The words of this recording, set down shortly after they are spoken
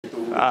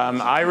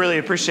I really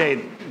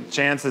appreciate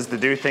chances to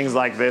do things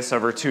like this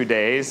over 2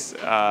 days.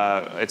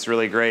 It's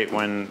really great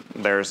when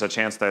there's a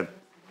chance to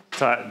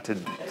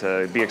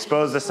be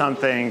exposed to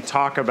something,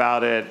 talk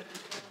about it,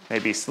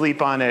 maybe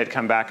sleep on it,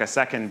 come back a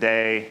second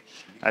day.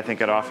 I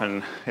think it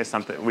often is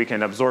something we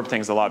can absorb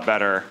things a lot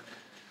better.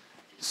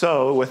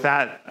 So with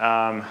that,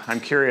 I'm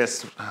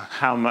curious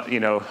how much,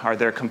 are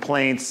there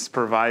complaints,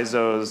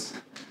 provisos,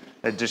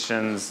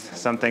 additions,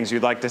 some things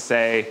you'd like to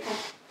say,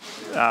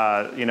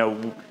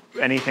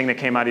 anything that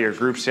came out of your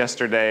groups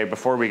yesterday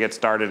before we get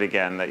started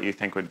again that you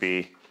think would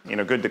be,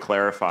 good to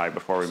clarify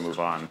before we move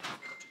on?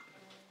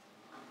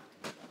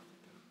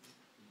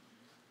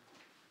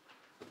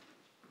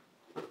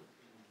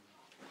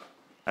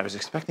 I was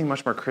expecting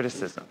much more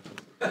criticism.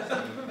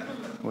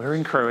 We're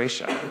in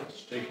Croatia.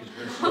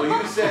 Well,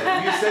 you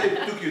said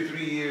it took you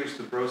 3 years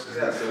to process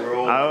that, so we're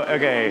all... Oh,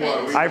 okay.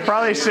 I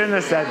probably shouldn't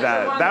have said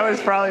that. That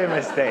was probably a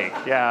mistake.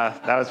 Yeah,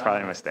 that was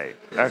probably a mistake.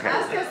 Okay.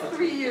 Ask us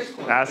 3 years.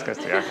 Ask us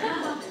 3 years. Okay.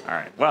 All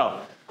right.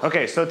 Well,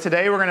 okay, so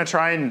today we're going to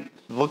try and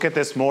look at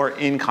this more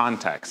in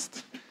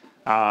context.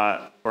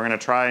 We're going to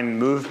try and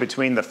move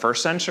between the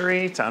first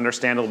century to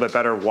understand a little bit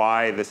better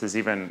why this has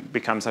even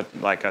become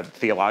like a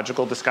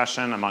theological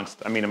discussion amongst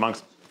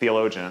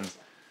theologians.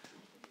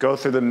 Go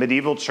through the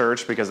medieval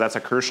church because that's a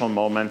crucial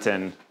moment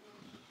in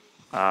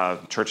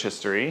church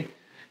history,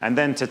 and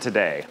then to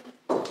today.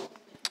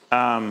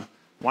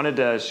 Wanted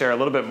to share a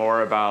little bit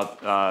more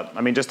about,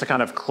 just to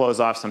kind of close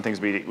off some things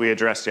we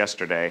addressed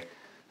yesterday.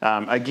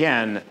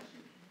 Again,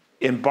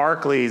 in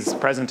Barclay's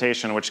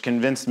presentation, which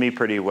convinced me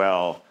pretty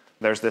well,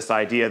 there's this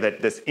idea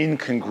that this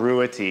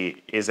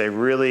incongruity is a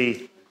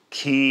really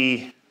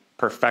key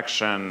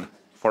perfection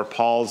for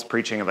Paul's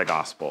preaching of the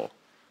gospel.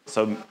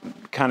 So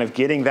kind of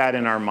getting that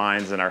in our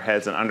minds and our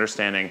heads and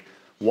understanding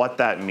what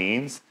that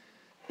means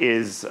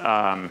is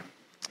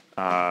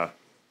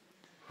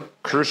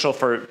crucial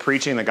for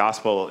preaching the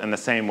gospel in the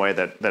same way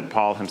that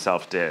Paul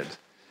himself did.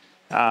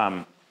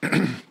 And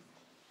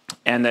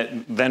that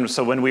then,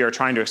 so when we are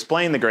trying to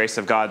explain the grace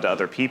of God to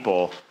other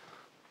people,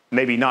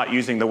 maybe not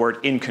using the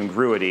word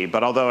incongruity,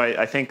 but although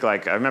I think, I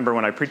remember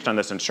when I preached on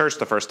this in church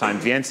the first time,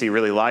 Vienci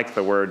really liked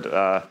the word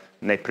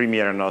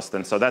neprimiernost,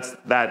 and so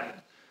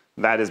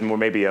that is more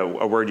maybe a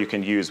word you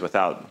can use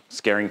without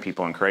scaring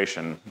people in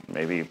Croatian.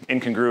 Maybe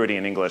incongruity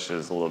in English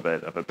is a little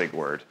bit of a big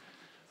word.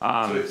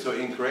 So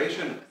in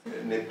Croatian,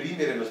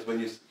 neprimjerenost, when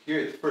you hear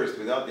it first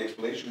without the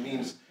explanation,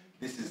 means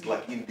this is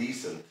like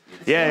indecent.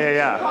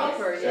 Yeah.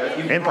 Improper,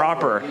 yeah.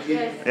 Improper.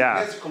 It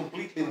has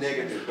completely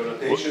negative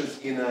connotations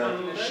in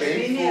a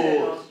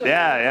shameful...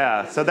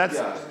 Yeah. So that's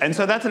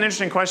an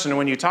interesting question.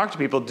 When you talk to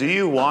people, do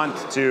you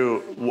want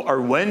to,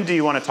 or when do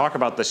you want to talk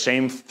about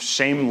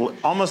the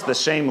almost the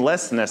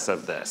shamelessness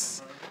of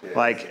this?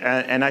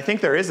 And I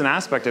think there is an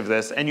aspect of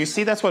this, and you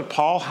see that's what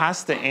Paul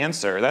has to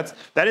answer.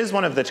 That is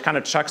one of the kind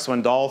of Chuck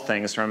Swindoll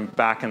things from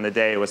back in the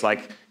day. It was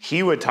like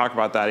he would talk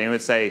about that. He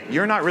would say,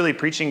 "You're not really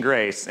preaching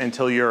grace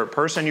until your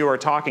person you are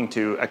talking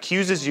to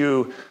accuses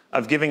you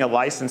of giving a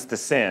license to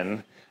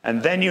sin,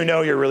 and then you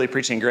know you're really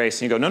preaching grace."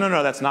 And you go,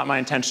 "No, that's not my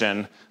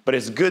intention. But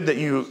it's good that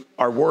you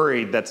are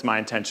worried that's my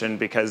intention,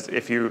 because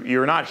if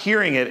you're not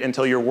hearing it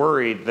until you're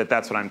worried that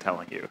that's what I'm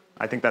telling you."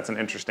 I think that's an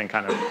interesting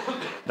kind of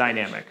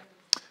dynamic.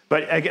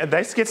 But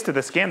this gets to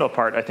the scandal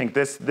part. I think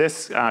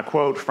this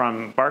quote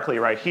from Barclay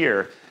right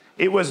here,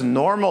 "It was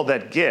normal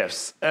that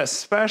gifts,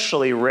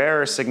 especially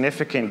rare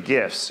significant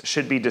gifts,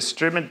 should be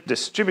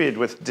distributed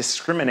with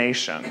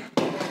discrimination,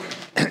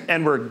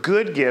 and were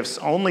good gifts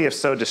only if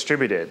so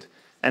distributed.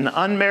 An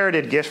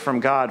unmerited gift from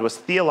God was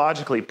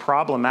theologically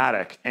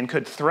problematic and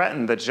could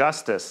threaten the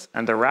justice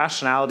and the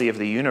rationality of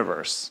the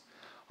universe.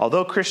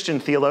 Although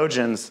Christian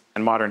theologians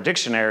and modern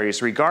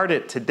dictionaries regard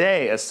it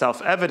today as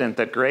self-evident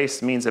that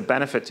grace means a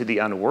benefit to the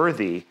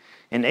unworthy,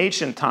 in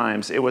ancient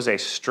times it was a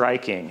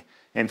striking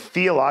and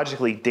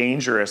theologically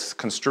dangerous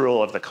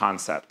construal of the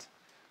concept."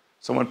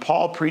 So when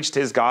Paul preached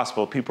his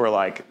gospel, people were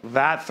like,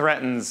 that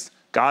threatens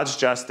God's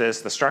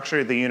justice, the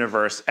structure of the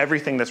universe,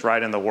 everything that's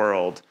right in the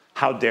world.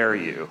 How dare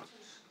you?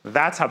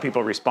 That's how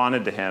people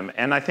responded to him.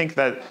 And I think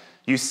that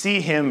you see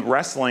him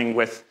wrestling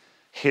with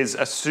his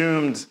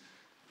assumed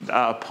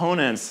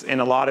opponents in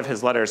a lot of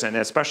his letters, and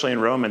especially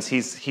in Romans.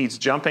 He's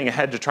jumping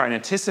ahead to try and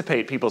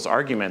anticipate people's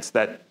arguments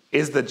that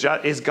is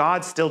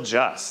God still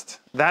just?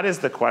 That is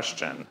the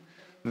question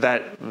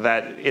that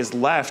is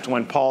left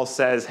when Paul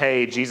says,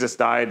 hey, Jesus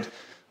died,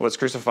 was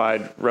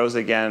crucified, rose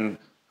again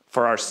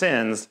for our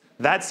sins.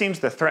 That seems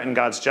to threaten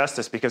God's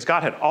justice, because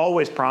God had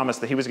always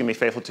promised that he was going to be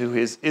faithful to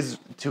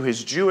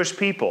his Jewish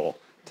people,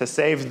 to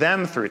save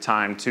them through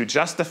time, to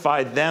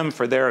justify them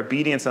for their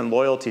obedience and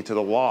loyalty to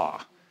the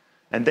law.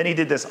 And then he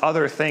did this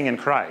other thing in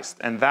Christ,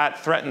 and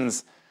that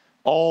threatens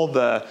all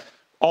that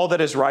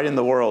is right in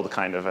the world,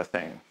 kind of a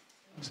thing.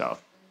 So,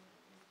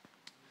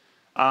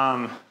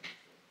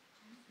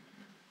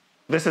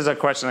 this is a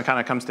question that kind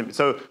of comes to me.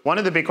 So, one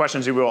of the big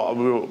questions we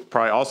will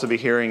probably also be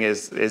hearing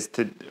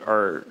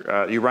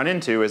you run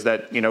into is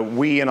that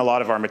we in a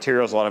lot of our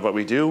materials, a lot of what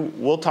we do,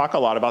 we'll talk a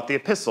lot about the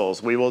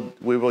epistles. We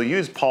will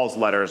use Paul's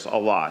letters a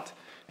lot.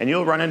 And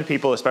you'll run into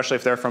people, especially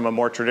if they're from a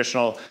more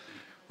traditional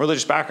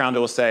religious background, who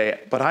will say,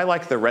 but I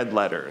like the red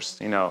letters.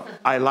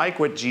 I like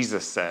what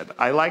Jesus said.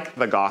 I like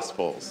the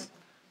Gospels.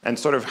 And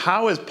sort of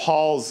how is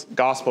Paul's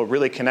gospel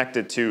really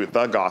connected to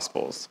the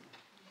Gospels?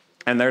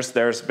 And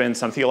there's been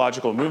some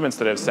theological movements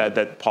that have said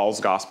that Paul's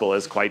gospel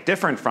is quite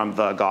different from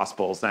the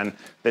Gospels. And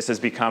this has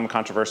become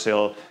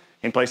controversial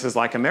in places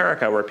like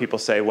America, where people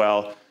say,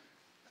 well,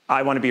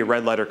 I want to be a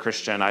red letter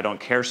Christian. I don't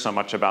care so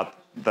much about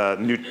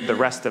the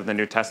rest of the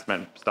New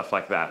Testament, stuff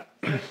like that.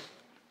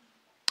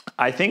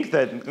 I think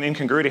that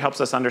incongruity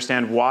helps us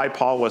understand why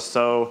Paul was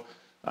so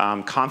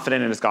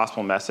confident in his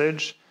gospel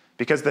message,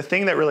 because the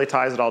thing that really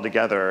ties it all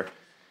together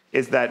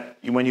is that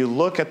when you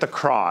look at the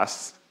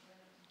cross,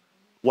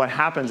 what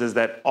happens is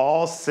that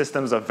all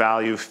systems of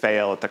value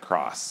fail at the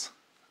cross.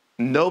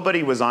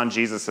 Nobody was on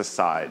Jesus'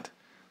 side.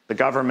 The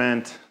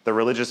government, the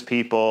religious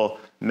people,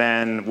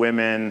 men,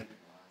 women,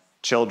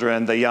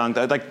 children, the young,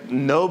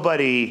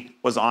 nobody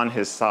was on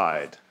his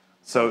side.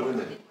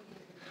 So,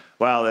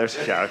 well,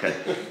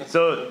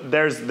 So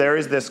there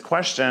is this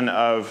question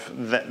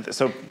of,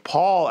 so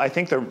Paul, I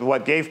think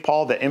what gave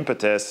Paul the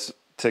impetus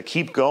to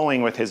keep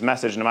going with his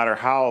message, no matter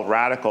how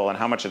radical and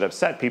how much it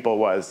upset people,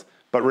 was,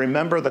 but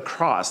remember the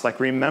cross,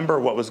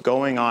 remember what was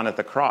going on at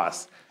the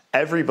cross.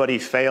 Everybody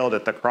failed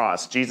at the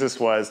cross.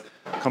 Jesus was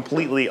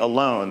completely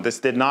alone. This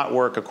did not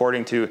work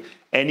according to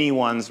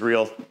anyone's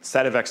real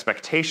set of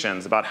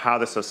expectations about how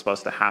this was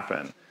supposed to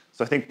happen.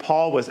 So I think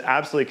Paul was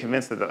absolutely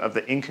convinced of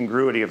the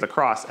incongruity of the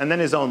cross, and then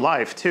his own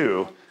life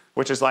too,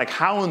 which is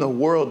how in the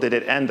world did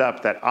it end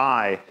up that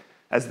I,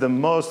 as the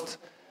most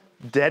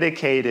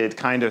dedicated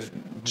kind of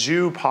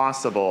Jew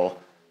possible,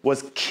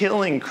 was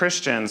killing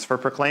Christians for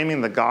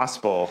proclaiming the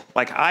gospel?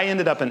 I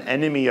ended up an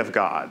enemy of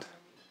God.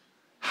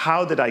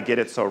 How did I get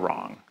it so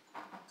wrong?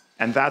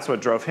 And that's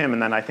what drove him.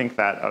 And then I think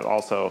that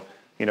also,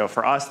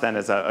 for us then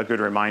is a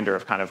good reminder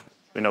of kind of,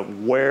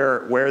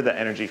 where the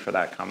energy for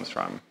that comes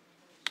from.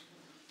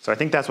 So I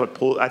think that's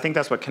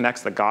what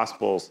connects the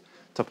Gospels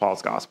to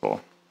Paul's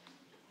gospel.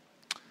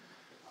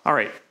 All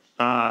right,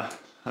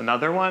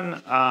 another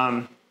one.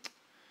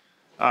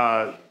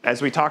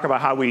 As we talk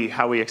about how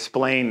we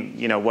explain,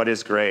 what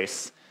is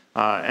grace,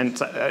 and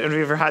have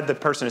you ever had the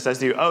person who says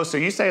to you, "Oh, so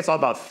you say it's all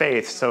about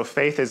faith? So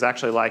faith is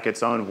actually like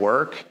its own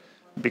work,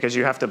 because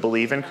you have to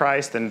believe in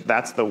Christ, and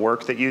that's the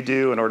work that you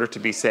do in order to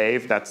be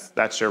saved.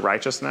 That's your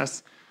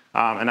righteousness."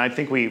 And I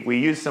think we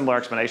use similar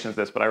explanations of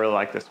this, but I really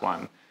like this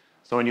one.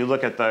 So when you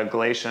look at the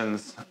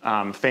Galatians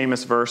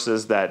famous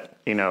verses that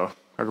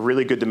are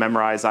really good to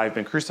memorize, "I've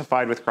been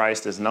crucified with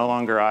Christ, is no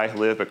longer I who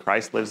live, but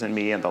Christ lives in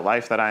me, and the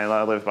life that I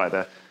live by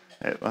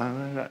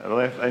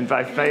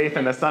faith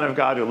in the Son of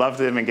God who loved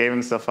him and gave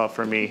himself up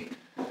for me."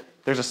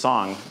 There's a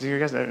song. Do you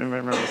guys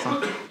remember the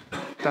song?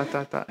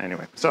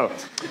 Anyway, so,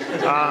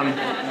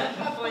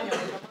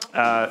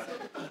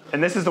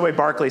 and this is the way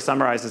Barclay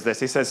summarizes this.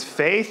 He says,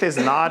 "Faith is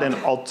not an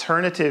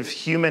alternative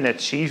human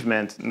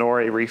achievement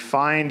nor a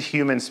refined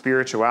human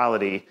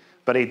spirituality,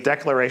 but a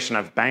declaration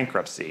of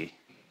bankruptcy.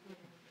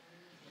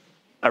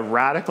 A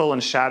radical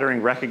and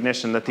shattering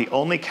recognition that the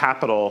only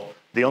capital,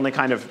 the only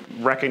kind of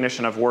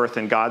recognition of worth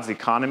in God's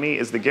economy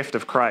is the gift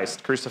of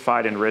Christ,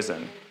 crucified and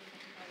risen.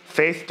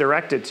 Faith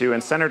directed to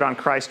and centered on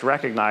Christ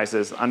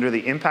recognizes, under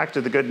the impact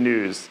of the good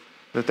news,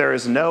 that there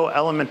is no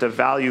element of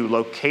value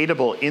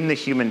locatable in the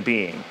human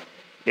being.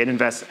 It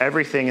invests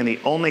everything in the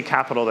only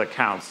capital that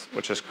counts,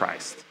 which is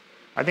Christ."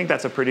 I think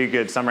that's a pretty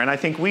good summary. And I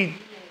think we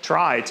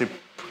try to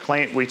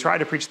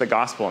preach the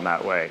gospel in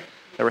that way.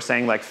 That we're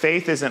saying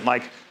faith isn't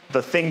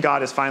the thing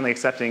God is finally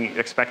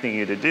expecting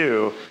you to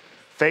do.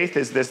 Faith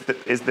is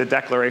the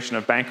declaration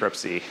of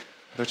bankruptcy,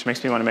 which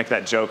makes me want to make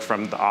that joke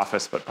from The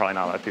Office, but probably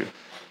not a lot of people.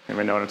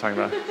 Anybody know what I'm talking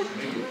about?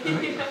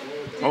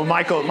 Well,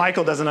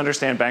 Michael doesn't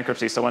understand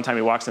bankruptcy, so one time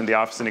he walks into the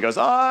office and he goes,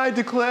 "I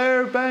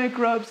declare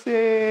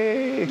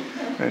bankruptcy,"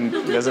 and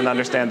he doesn't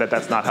understand that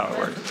that's not how it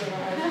works.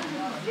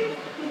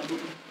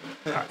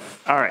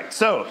 All right,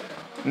 so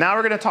now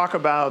we're going to talk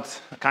about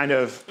kind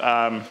of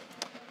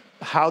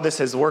how this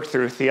has worked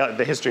through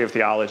the history of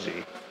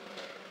theology.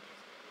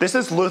 This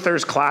is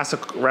Luther's classic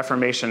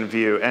Reformation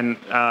view, and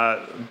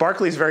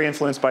Barclay's very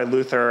influenced by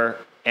Luther,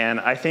 and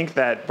I think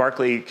that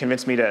Barclay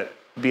convinced me to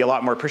be a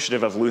lot more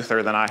appreciative of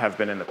Luther than I have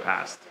been in the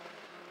past.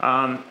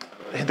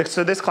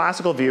 So this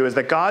classical view is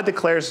that God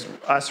declares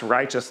us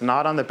righteous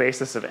not on the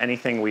basis of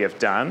anything we have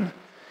done.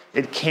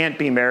 It can't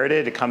be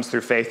merited. It comes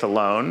through faith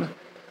alone.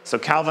 So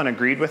Calvin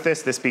agreed with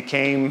this. This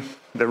became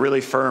the really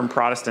firm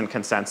Protestant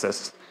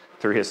consensus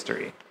through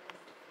history.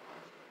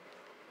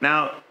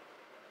 Now,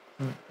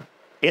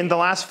 in the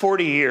last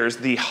 40 years,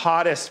 the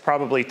hottest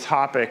probably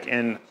topic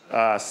in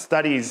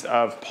studies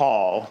of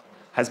Paul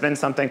has been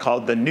something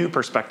called the New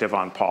Perspective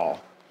on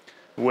Paul,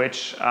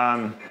 which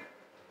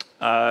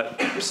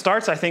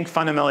starts, I think,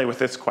 fundamentally with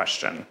this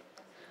question.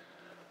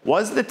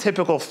 Was the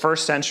typical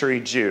first century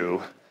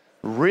Jew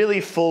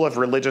really full of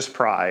religious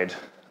pride,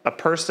 a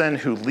person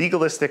who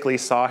legalistically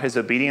saw his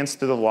obedience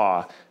to the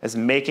law as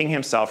making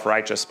himself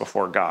righteous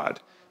before God?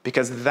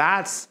 Because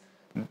that's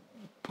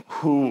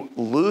who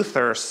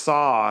Luther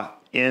saw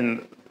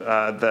in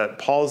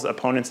Paul's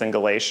opponents in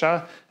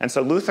Galatia. And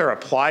so Luther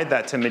applied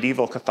that to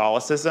medieval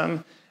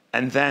Catholicism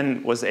and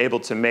then was able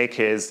to make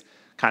his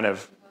kind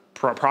of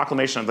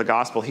proclamation of the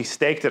gospel. He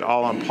staked it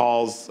all on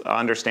Paul's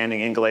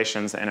understanding in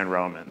Galatians and in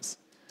Romans.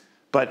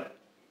 But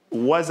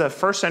was a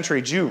first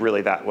century Jew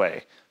really that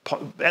way?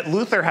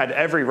 Luther had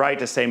every right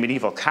to say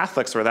medieval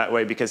Catholics were that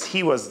way because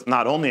he was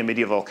not only a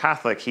medieval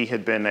Catholic, he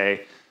had been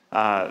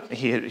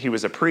he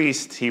was a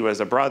priest, he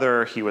was a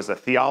brother, he was a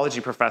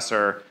theology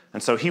professor,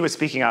 and so he was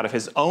speaking out of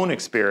his own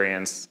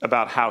experience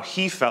about how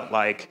he felt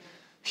like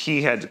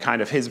he had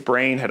kind of, his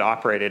brain had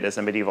operated as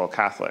a medieval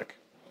Catholic.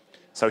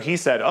 So he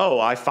said, oh,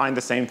 I find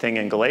the same thing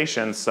in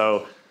Galatians,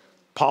 so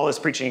Paul is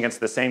preaching against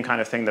the same kind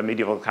of thing the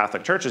medieval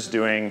Catholic Church is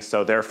doing,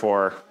 so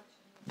therefore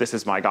this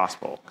is my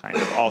gospel, kind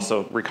of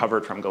also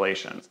recovered from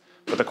Galatians.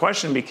 But the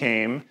question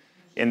became,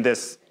 in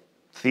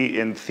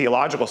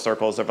theological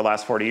circles over the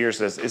last 40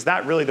 years, is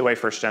that really the way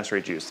first century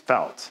Jews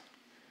felt?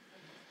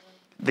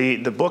 The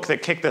book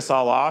that kicked this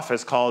all off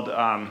is called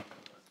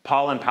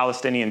Paul and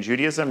Palestinian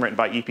Judaism, written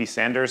by E.P.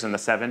 Sanders in the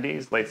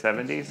 70s, late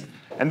 70s.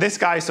 And this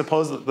guy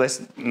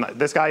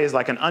this guy is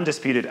like an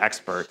undisputed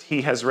expert.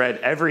 He has read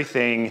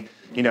everything,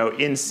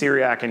 in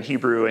Syriac and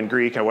Hebrew and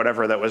Greek and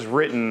whatever that was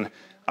written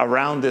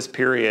around this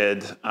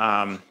period,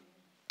 and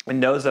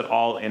knows it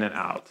all in and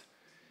out.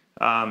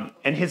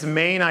 And his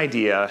main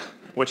idea,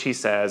 which he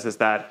says, is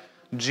that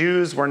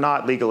Jews were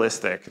not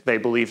legalistic. They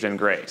believed in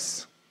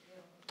grace.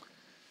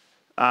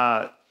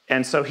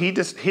 And so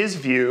his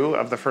view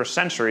of the first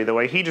century, the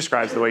way he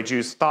describes the way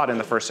Jews thought in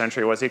the first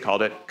century, was he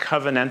called it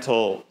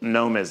covenantal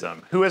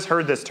nomism. Who has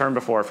heard this term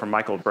before from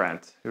Michael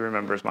Brent? Who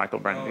remembers Michael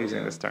Brent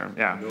using this term?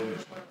 Yeah.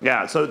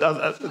 Yeah, so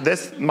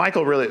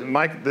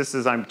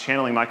I'm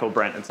channeling Michael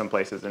Brent in some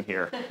places in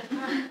here.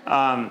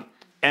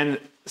 And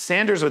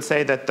Sanders would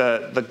say that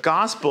the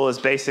gospel is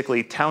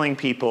basically telling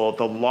people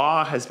the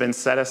law has been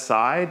set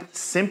aside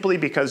simply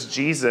because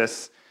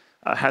Jesus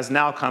has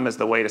now come as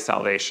the way to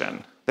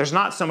salvation. There's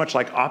not so much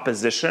like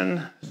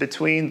opposition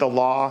between the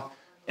law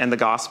and the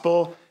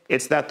gospel.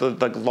 It's that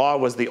the law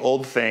was the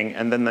old thing,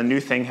 and then the new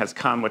thing has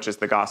come, which is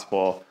the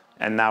gospel,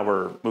 and now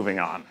we're moving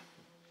on.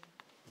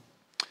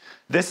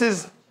 This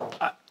is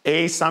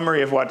a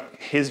summary of what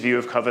his view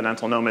of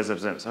covenantal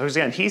nomism is. So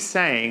again, he's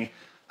saying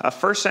a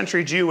first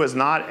century Jew was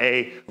not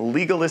a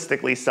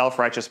legalistically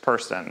self-righteous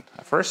person.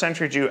 A first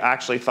century Jew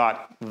actually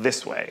thought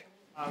this way.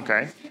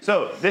 Okay,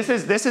 so this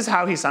is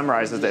how he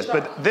summarizes this.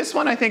 But this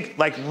one, I think,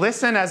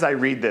 listen as I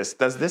read this.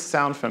 Does this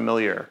sound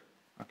familiar?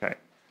 Okay.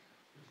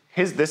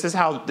 This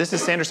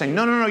is Sanders saying,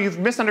 no, you've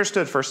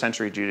misunderstood first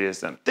century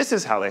Judaism. This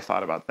is how they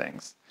thought about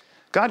things.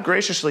 God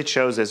graciously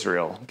chose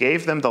Israel,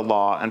 gave them the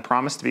law, and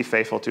promised to be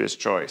faithful to his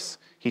choice.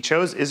 He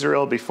chose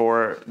Israel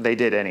before they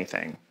did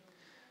anything.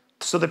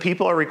 So the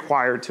people are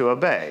required to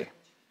obey.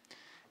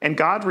 And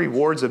God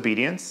rewards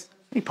obedience.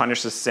 He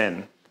punishes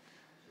sin.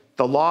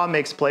 The law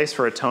makes place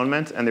for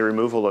atonement and the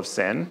removal of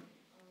sin.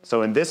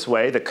 So in this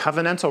way, the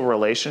covenantal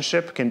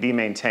relationship can be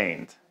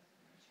maintained.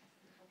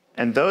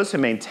 And those who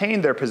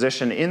maintain their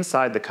position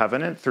inside the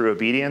covenant through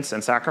obedience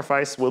and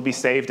sacrifice will be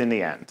saved in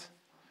the end.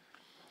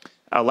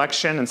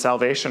 Election and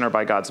salvation are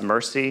by God's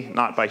mercy,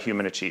 not by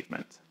human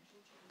achievement.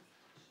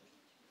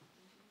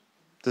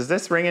 Does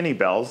this ring any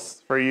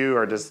bells for you,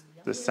 or does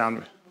this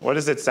sound, what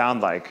does it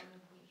sound like?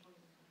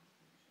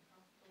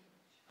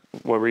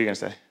 What were you going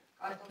to say?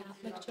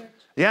 Catholic Church.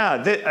 Yeah,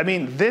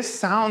 this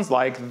sounds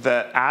like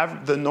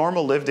the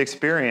normal lived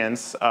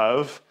experience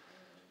of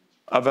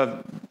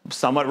a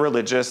somewhat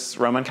religious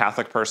Roman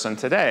Catholic person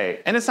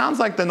today. And it sounds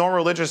like the normal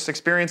religious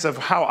experience of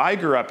how I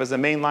grew up as a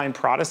mainline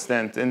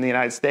Protestant in the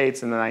United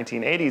States in the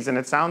 1980s. And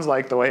it sounds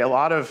like the way a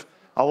lot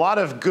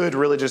of good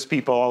religious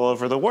people all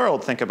over the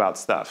world think about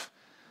stuff.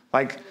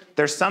 Like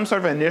there's some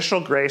sort of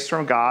initial grace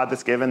from God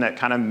that's given that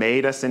kind of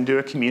made us into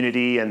a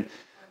community, and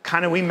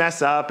kind of we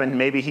mess up and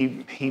maybe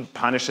he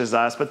punishes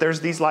us, but there's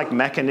these like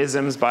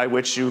mechanisms by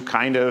which you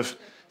kind of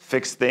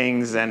fix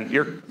things, and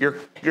you're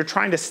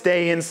trying to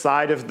stay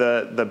inside of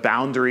the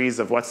boundaries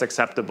of what's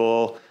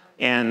acceptable,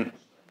 and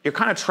you're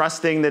kind of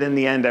trusting that in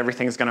the end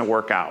everything's going to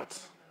work out,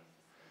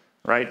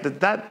 right?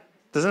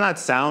 Doesn't that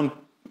sound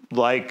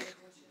like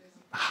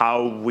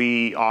how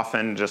we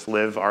often just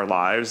live our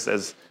lives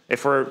as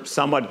if we're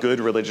somewhat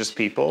good religious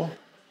people?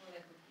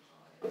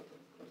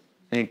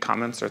 Any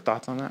comments or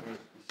thoughts on that?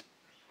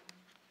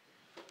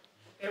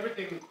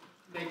 Everything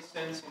makes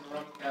sense in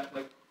Roman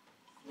Catholic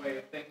way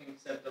of thinking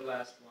except the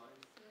last line.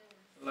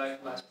 The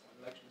last point,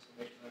 election,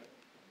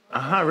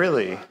 salvation.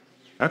 Really?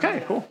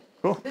 Okay, cool.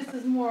 This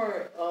is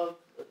more of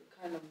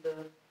kind of the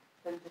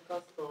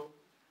Pentecostal.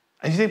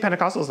 And you think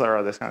Pentecostals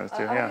are this kind of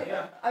too?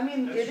 Yeah. I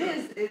mean,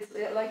 it's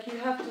like you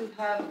have to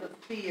have the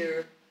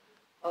fear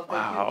of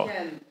that you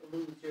can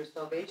lose your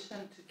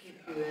salvation to keep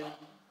you in.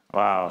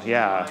 Wow,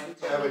 yeah.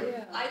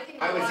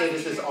 I would say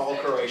this is all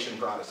Croatian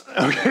Protestant.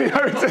 Okay,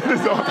 I would say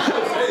this all.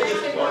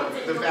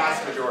 The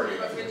vast majority.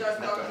 Because we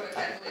just talked to a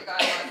Catholic guy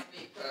last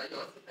week,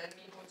 Joseph, and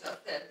he who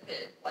just said,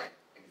 like,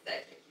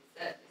 exactly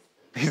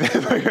he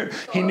said.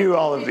 He knew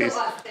all of these. The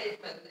last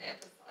statement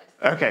emphasized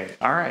Okay,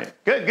 all right.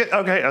 Good.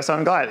 Okay, so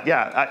I'm glad.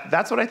 Yeah,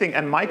 that's what I think.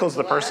 And Michael's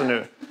the person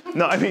who,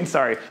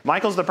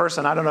 Michael's the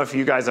person, I don't know if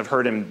you guys have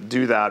heard him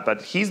do that,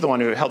 but he's the one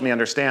who helped me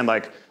understand,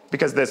 like,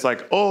 because this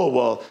like, oh,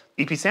 well,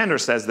 E.P.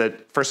 Sanders says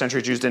that first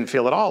century Jews didn't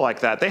feel at all like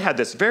that. They had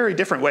this very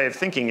different way of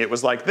thinking. It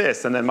was like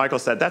this. And then Michael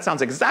said, that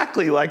sounds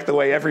exactly like the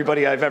way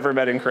everybody I've ever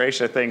met in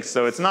Croatia thinks.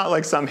 So it's not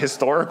like some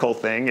historical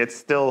thing.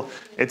 It's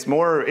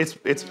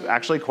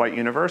actually quite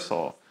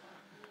universal.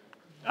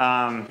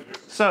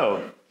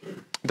 So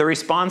the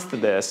response to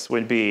this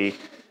would be,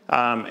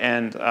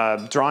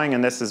 drawing,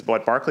 and this is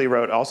what Barclay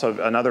wrote,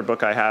 also another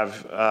book I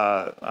have,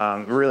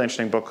 a really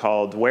interesting book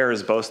called Where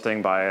is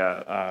Boasting by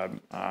a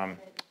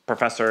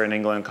professor in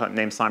England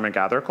named Simon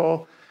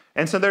Gathercole.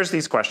 And so there's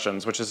these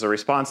questions, which is a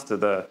response to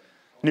the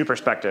new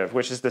perspective,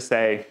 which is to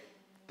say,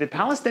 did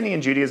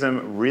Palestinian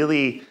Judaism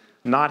really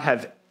not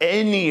have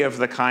any of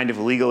the kind of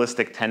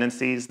legalistic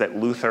tendencies that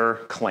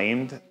Luther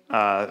claimed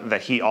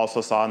that he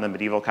also saw in the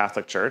medieval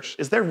Catholic Church?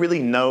 Is there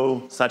really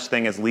no such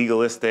thing as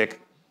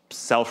legalistic,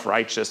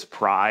 self-righteous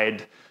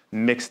pride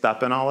mixed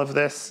up in all of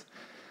this?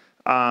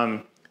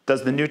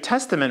 Does the New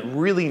Testament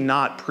really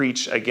not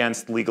preach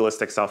against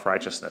legalistic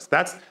self-righteousness?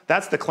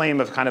 That's the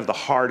claim of kind of the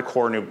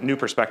hardcore new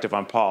perspective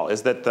on Paul,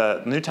 is that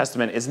the New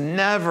Testament is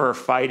never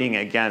fighting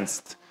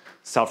against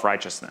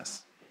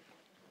self-righteousness.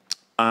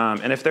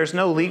 And if there's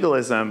no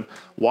legalism,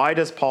 why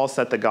does Paul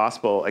set the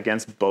gospel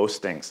against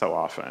boasting so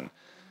often?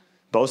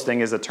 Boasting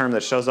is a term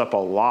that shows up a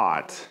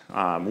lot.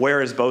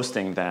 Where is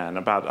boasting then?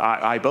 About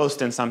I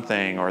boast in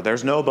something, or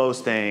there's no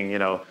boasting,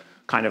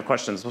 kind of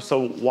questions.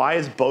 So why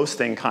is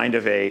boasting kind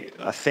of a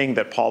thing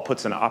that Paul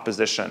puts in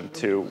opposition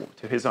to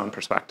his own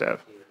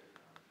perspective?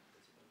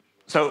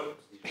 So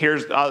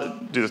here's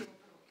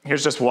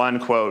just one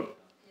quote.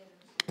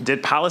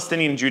 Did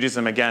Palestinian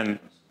Judaism, again,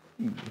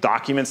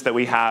 documents that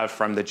we have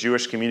from the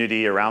Jewish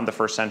community around the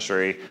first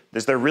century,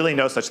 is there really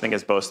no such thing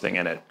as boasting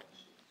in it?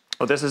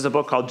 Well, this is a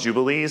book called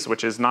Jubilees,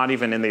 which is not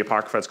even in the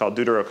Apocrypha. It's called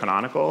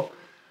Deuterocanonical.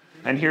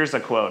 And here's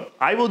a quote.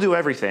 I will do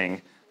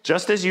everything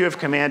just as you have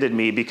commanded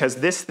me, because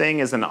this thing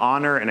is an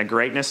honor and a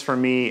greatness for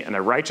me and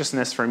a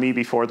righteousness for me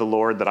before the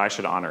Lord, that I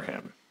should honor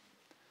him.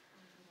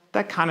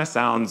 That kind of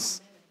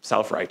sounds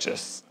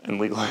self-righteous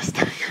and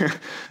legalistic.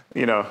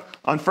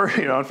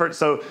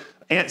 So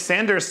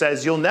Sanders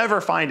says, you'll never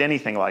find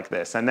anything like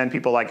this. And then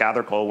people like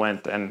Gathercole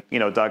went and,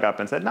 dug up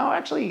and said, no,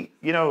 actually,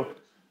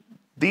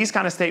 these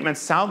kind of statements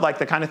sound like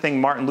the kind of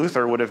thing Martin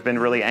Luther would have been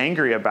really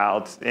angry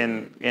about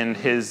in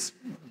his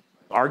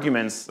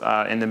arguments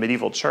in the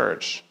medieval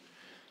church.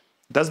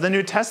 Does the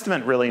New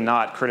Testament really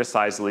not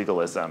criticize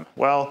legalism?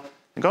 Well,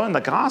 go in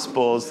the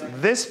Gospels,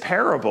 this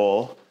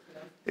parable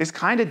is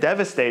kind of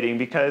devastating,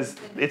 because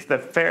it's the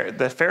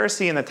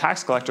Pharisee and the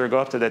tax collector go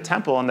up to the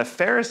temple, and the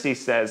Pharisee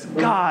says,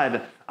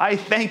 God, I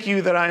thank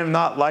you that I am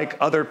not like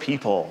other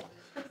people,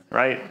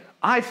 right?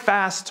 I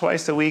fast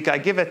twice a week. I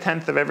give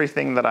 1/10 of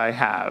everything that I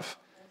have.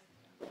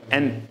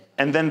 And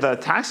then the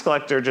tax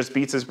collector just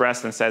beats his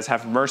breast and says,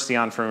 have mercy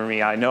on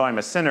me. I know I'm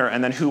a sinner.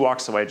 And then who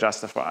walks away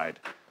justified?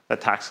 The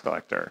tax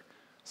collector.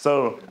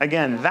 So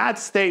again, that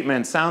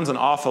statement sounds an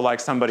awful like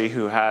somebody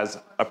who has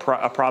a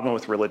problem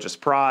with religious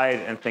pride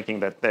and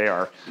thinking that they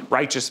are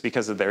righteous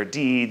because of their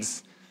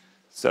deeds.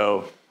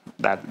 So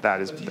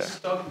that is. But he's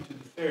talking to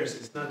the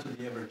Pharisees, not to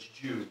the average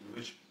Jew,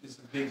 which is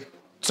a big.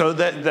 So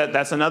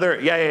that's another.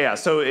 Yeah.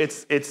 So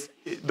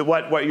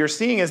what you're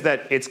seeing is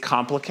that it's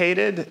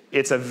complicated.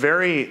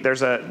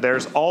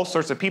 There's all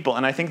sorts of people,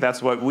 and I think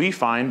that's what we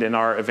find in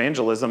our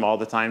evangelism all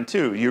the time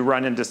too. You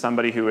run into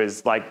somebody who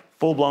is like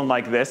full blown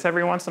like this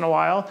every once in a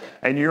while,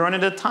 and you run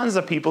into tons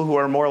of people who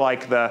are more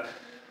like the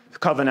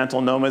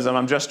covenantal nomism.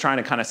 I'm just trying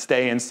to kind of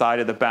stay inside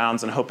of the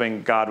bounds and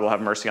hoping God will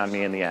have mercy on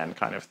me in the end,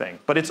 kind of thing.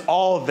 But it's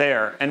all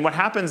there, and what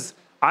happens?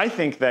 I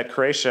think that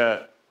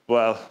Croatia,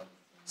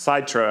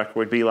 sidetrack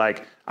would be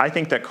like, I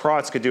think that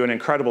Croats could do an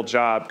incredible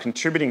job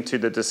contributing to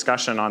the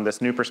discussion on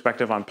this new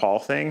perspective on Paul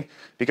thing,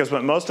 because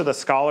what most of the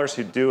scholars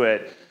who do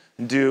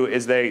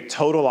is they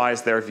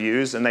totalize their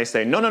views and they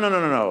say,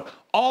 no.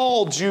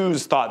 All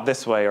Jews thought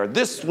this way, or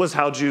this was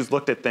how Jews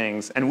looked at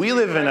things. And we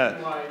live in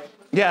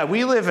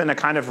a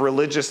kind of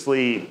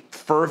religiously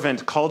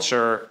fervent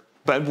culture,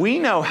 but we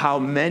know how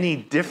many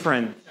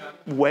different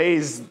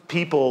ways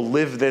people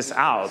live this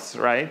out,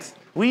 right?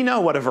 We know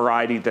what a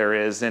variety there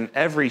is in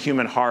every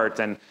human heart,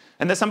 and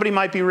that somebody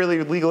might be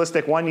really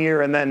legalistic one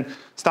year and then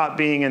stop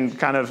being and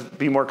kind of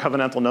be more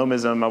covenantal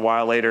nomism a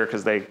while later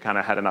because they kind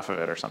of had enough of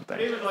it or something.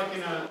 But even like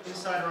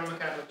inside Roman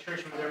Catholic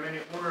Church, there are many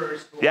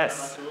orders who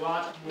yes. are like a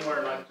lot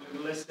more like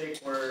legalistic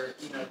or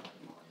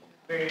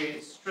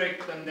very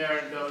strict, and there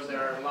are those that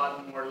are a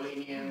lot more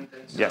lenient,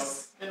 and so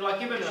yes. And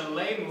like even a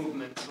lay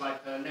movement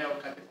like the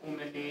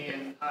neo-catechumeni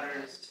and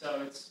others.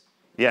 So it's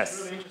yes,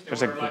 really interesting.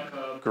 there's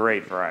a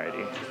great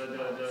variety.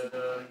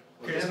 The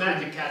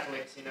charismatic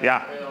Catholics,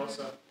 yeah.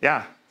 Also.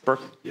 Yeah.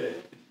 Yeah,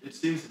 it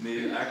seems to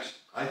me, actually,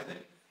 I think,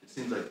 it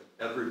seems like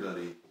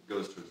everybody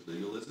goes towards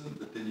legalism,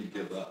 but then you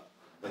give up.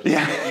 Like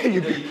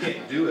you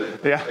can't do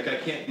it. Yeah. Like I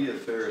can't be a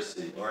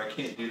Pharisee, or I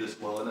can't do this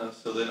well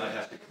enough, so then I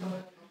have to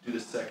do the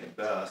second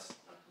best,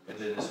 and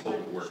then just hope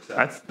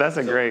That's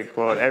a great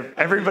quote.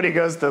 Everybody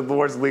goes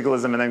towards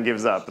legalism and then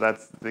gives up.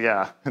 That's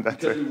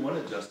because we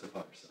want to justify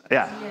ourselves.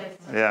 Yeah.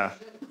 Yeah.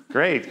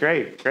 Great.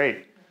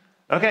 Okay.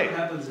 That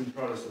happens in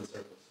Protestant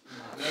circles.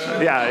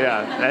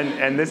 Yeah.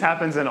 And this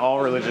happens in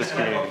all religious It's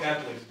like all communities.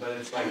 Catholics, but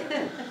it's like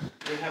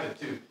they have it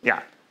too.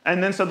 Yeah.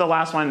 And then so the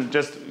last one,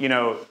 just,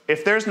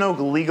 if there's no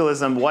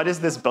legalism, what is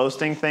this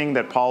boasting thing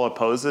that Paul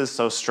opposes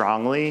so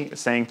strongly,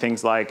 saying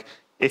things like,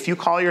 if you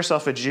call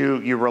yourself a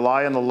Jew, you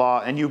rely on the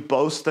law, and you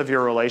boast of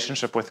your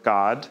relationship with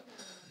God.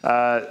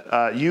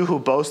 You who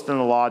boast in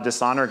the law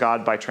dishonor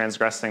God by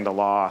transgressing the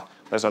law.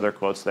 There's other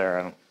quotes there.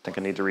 I don't think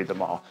I need to read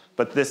them all.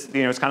 But this,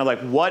 it's kind of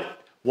like,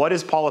 what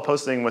is Paul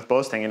opposing with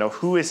boasting?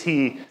 Who is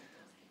he?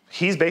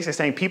 He's basically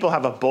saying people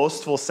have a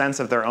boastful sense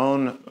of their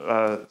own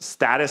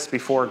status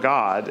before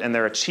God and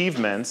their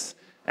achievements.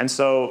 And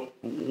so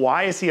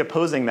why is he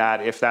opposing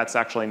that if that's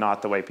actually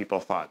not the way people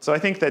thought? So I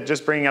think that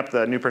just bringing up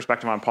the new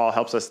perspective on Paul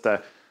helps us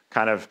to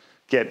kind of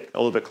get a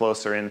little bit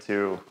closer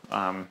into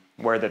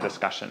where the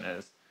discussion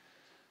is.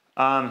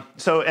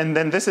 And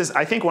then this is,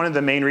 I think one of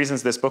the main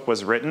reasons this book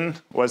was written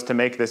was to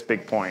make this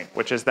big point,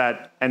 which is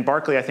that, and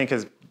Barclay I think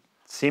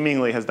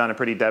seemingly has done a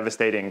pretty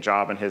devastating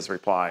job in his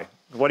reply.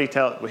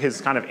 His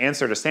kind of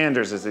answer to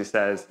Sanders is he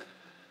says,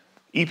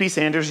 E.P.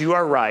 Sanders, you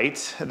are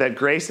right that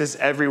grace is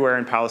everywhere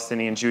in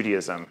Palestinian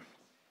Judaism.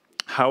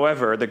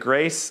 However, the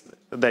grace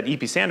that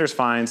E.P. Sanders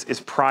finds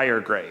is prior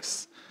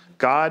grace.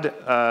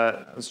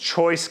 God's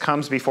choice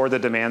comes before the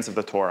demands of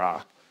the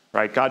Torah,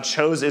 right? God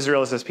chose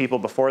Israel as his people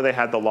before they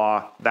had the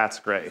law. That's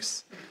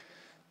grace.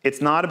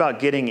 It's not about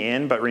getting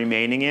in, but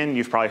remaining in.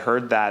 You've probably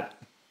heard that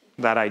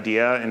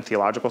idea in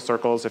theological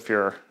circles if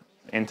you're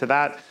into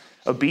that.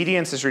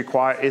 Obedience is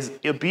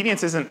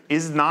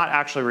not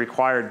actually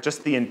required,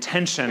 just the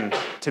intention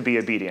to be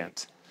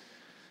obedient.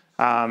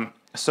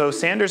 So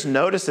Sanders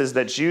notices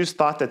that Jews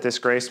thought that this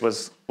grace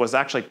was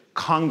actually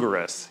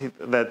congruous,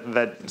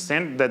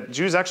 that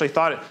Jews actually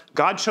thought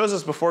God chose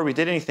us before we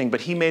did anything, but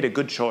he made a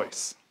good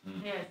choice.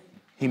 Yes.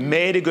 He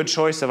made a good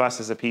choice of us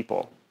as a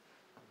people.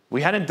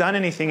 We hadn't done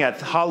anything yet.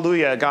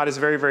 Hallelujah, God is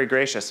very, very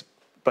gracious,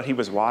 but he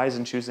was wise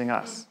in choosing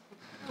us.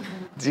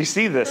 Do you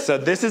see this? So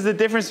this is the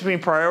difference between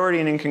priority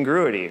and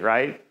incongruity,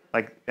 right?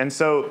 And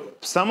so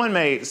someone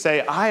may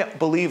say, I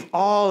believe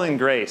all in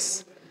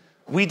grace.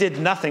 We did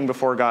nothing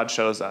before God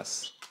chose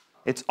us.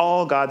 It's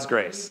all God's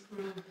grace.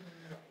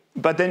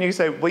 But then you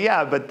say, well,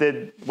 yeah, but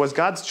was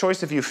God's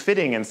choice of you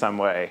fitting in some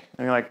way?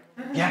 And you're like,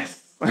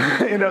 yes.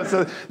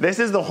 So this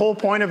is the whole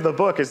point of the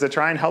book, is to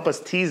try and help us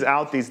tease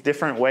out these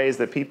different ways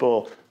that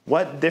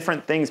what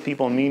different things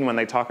people mean when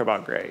they talk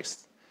about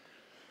grace.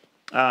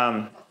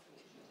 That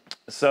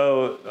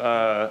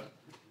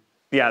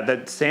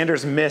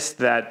Sanders missed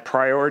that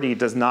priority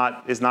is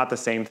not the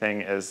same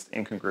thing as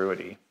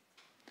incongruity.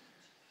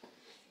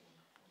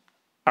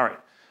 All right.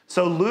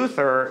 So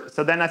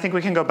then I think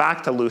we can go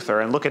back to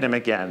Luther and look at him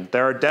again.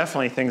 There are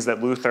definitely things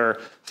that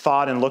Luther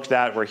thought and looked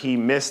at where he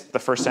missed the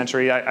first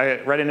century.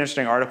 I read an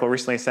interesting article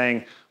recently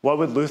saying, what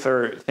would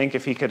Luther think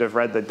if he could have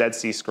read the Dead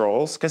Sea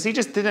Scrolls? Because he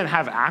just didn't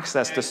have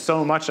access to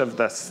so much of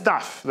the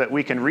stuff that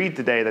we can read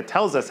today that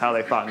tells us how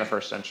they thought in the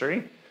first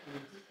century.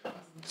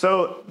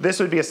 So this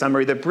would be a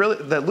summary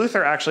that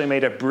Luther actually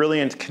made a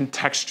brilliant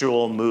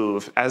contextual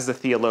move as a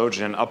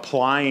theologian,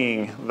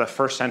 applying the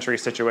first century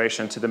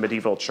situation to the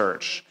medieval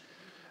church,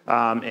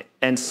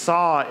 and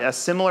saw a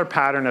similar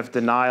pattern of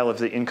denial of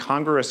the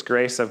incongruous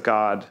grace of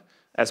God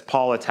as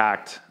Paul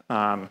attacked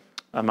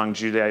among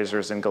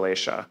Judaizers in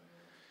Galatia.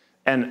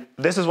 And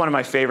this is one of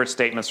my favorite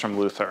statements from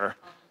Luther,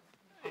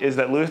 is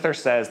that Luther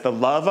says, the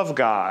love of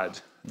God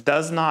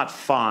does not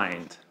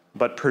find,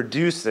 but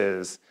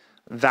produces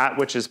that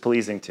which is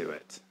pleasing to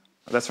it.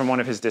 That's from one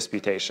of his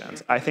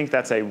disputations. I think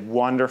that's a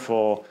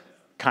wonderful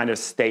kind of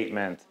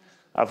statement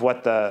of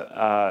what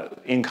the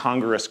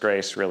incongruous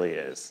grace really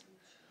is.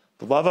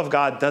 The love of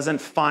God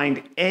doesn't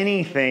find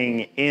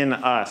anything in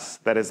us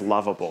that is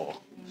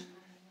lovable.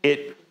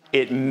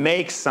 It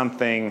makes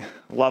something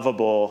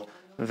lovable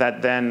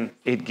that then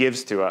it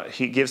gives to us.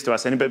 He gives to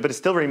us, but it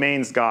still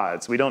remains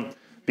God's. We don't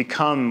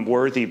become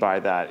worthy by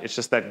that. It's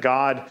just that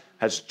God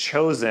has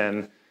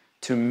chosen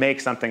to make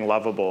something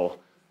lovable,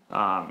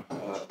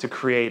 to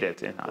create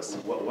it in us.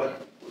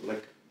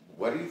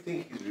 What do you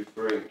think he's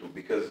referring to?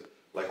 Because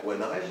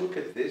when I look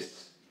at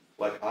this,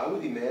 I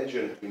would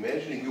imagine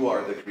you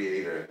are the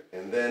creator,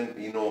 and then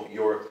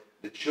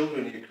the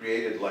children you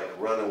created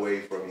run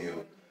away from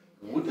you.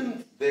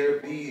 Wouldn't there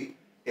be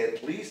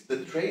at least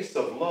the trace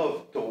of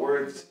love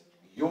towards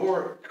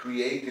your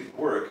creative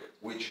work,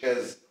 which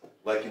has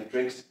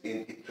intrinsic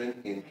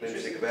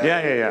value?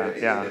 Yeah.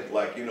 In it.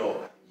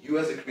 You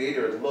as a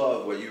creator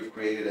love what you've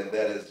created, and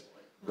that has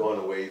gone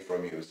away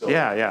from you. So,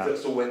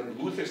 So when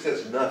Luther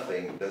says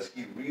nothing, does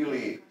he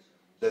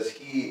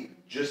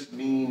just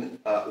mean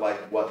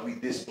what we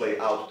display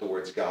out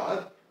towards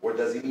God, or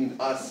does he mean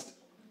us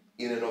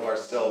in and of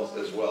ourselves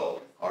as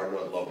well are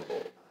not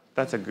lovable?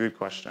 That's a good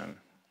question.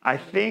 I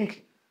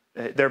think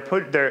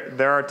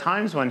there are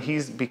times when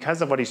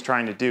because of what he's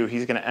trying to do,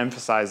 he's going to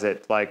emphasize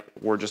it like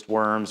we're just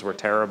worms, we're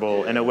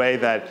terrible, in a way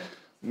that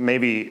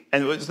maybe,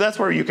 and that's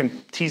where you can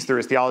tease through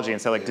his theology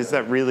and say, like, is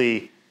that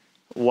really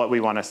what we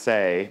want to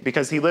say?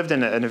 Because he lived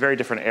in a very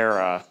different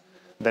era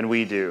than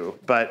we do.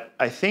 But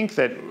I think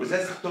that... Because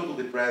that's the total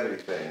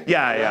depravity thing.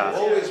 Yeah. I've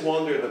always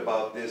wondered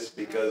about this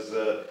because,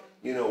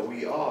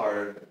 we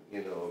are,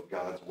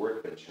 God's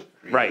workmanship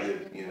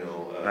created,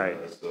 right. Right.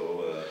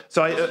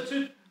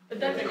 But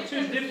that's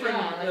two different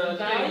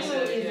value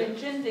is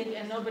intrinsic,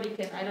 and nobody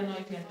can. I don't know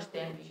if you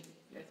understand me.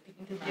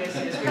 Speaking to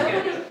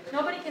Yes,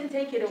 nobody can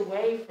take it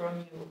away from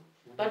you.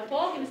 But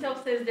Paul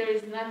himself says there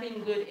is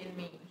nothing good in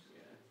me.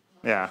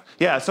 Yeah.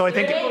 So I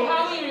think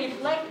how we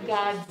reflect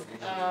God's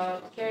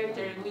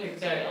character, we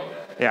fail.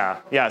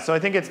 Yeah. So I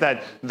think it's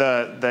that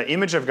the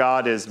image of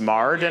God is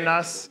marred in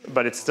us,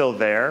 but it's still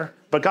there.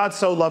 But God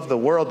so loved the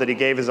world that he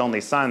gave his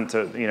only son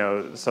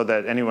to, so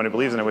that anyone who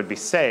believes in it would be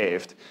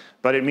saved.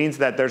 But it means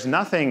that there's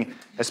nothing,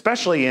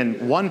 especially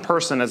in one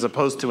person as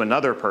opposed to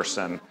another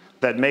person,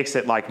 that makes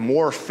it like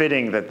more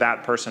fitting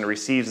that person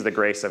receives the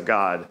grace of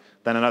God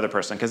than another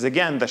person. Because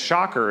again, the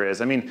shocker is,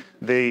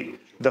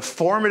 the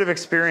formative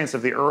experience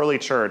of the early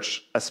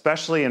church,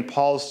 especially in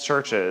Paul's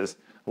churches,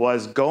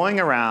 was going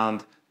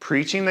around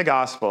preaching the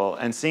gospel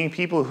and seeing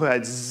people who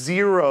had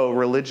zero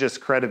religious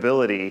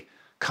credibility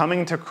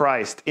coming to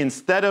Christ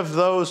instead of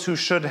those who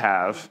should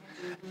have,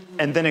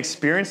 and then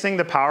experiencing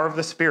the power of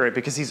the Spirit,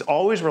 because he's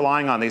always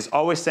relying on these,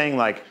 always saying,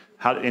 like,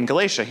 how in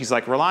Galatia, he's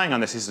like relying on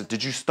this. He says,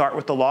 did you start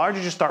with the law or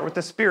did you start with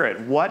the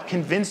Spirit? What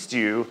convinced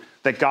you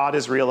that God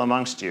is real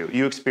amongst you?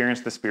 You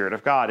experienced the Spirit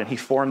of God, and he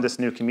formed this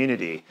new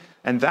community.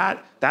 And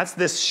that's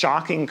this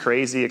shocking,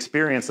 crazy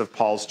experience of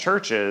Paul's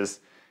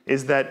churches,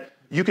 is that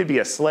you could be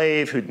a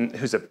slave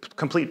who's a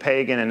complete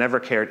pagan and never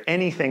cared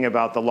anything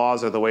about the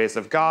laws or the ways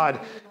of God,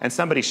 and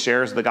somebody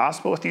shares the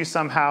gospel with you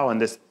somehow, and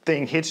this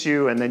thing hits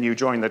you, and then you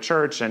join the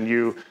church, and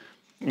you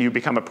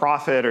become a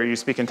prophet, or you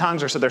speak in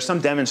tongues, or so there's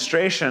some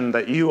demonstration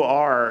that you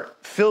are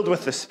filled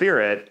with the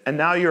Spirit, and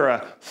now you're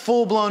a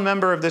full-blown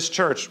member of this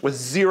church with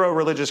zero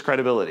religious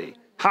credibility.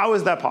 How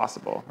is that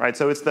possible, right?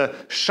 So it's the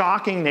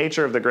shocking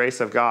nature of the grace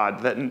of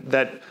God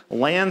that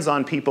lands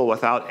on people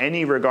without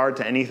any regard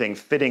to anything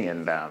fitting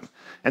in them.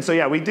 And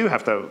so, we do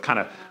have to kind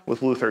of,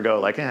 with Luther,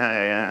 go like,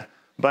 yeah.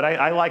 But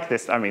I like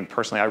this.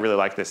 Personally, I really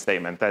like this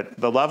statement, that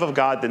the love of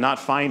God did not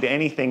find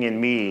anything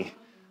in me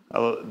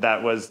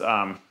that was,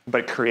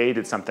 but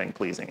created something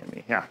pleasing in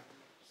me. Yeah.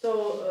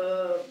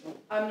 So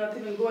I'm not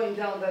even going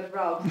down that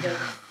route, that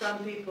some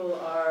people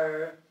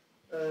are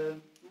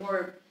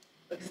more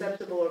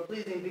acceptable or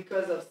pleasing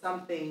because of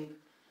something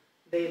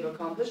they've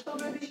accomplished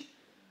already.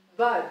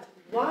 But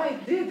why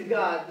did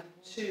God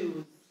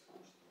choose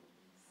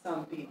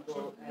some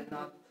people and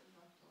not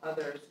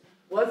others?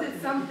 Was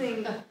it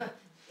something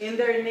in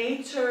their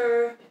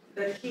nature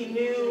that he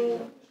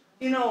knew?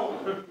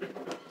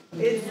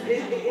 It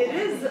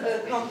is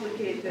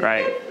complicated.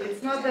 Right.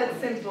 It's not that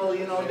simple,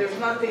 there's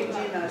nothing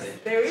in us.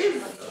 There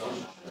is,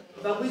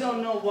 but we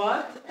don't know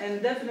what,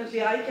 and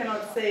definitely I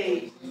cannot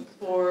say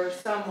for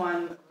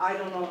someone, I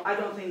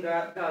don't think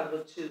that God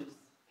will choose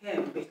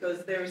him,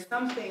 because there's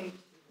something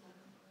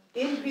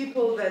in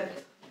people that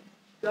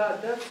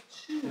God does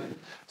choose.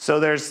 So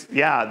this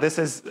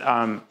is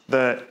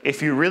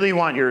if you really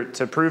want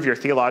to prove your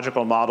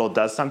theological model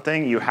does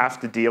something, you have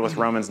to deal with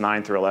Romans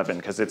 9 through 11,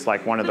 because it's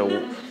like one of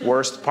the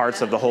worst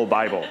parts of the whole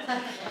Bible.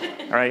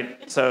 All right.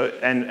 So,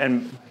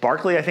 and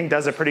Barclay, I think,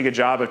 does a pretty good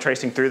job of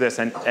tracing through this.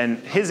 And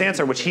his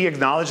answer, which he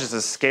acknowledges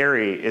is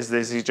scary, is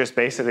this: he just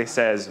basically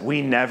says,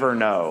 we never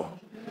know.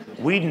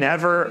 We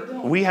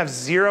have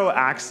zero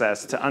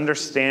access to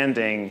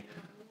understanding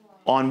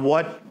on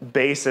what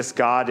basis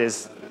God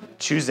is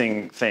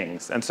choosing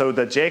things. And so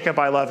the Jacob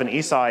I love and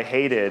Esau I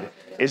hated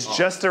is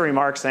just a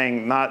remark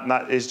saying,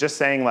 is just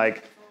saying,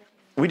 like,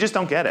 we just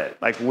don't get it.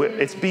 Like,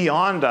 it's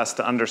beyond us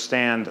to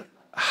understand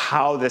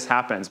how this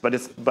happens, but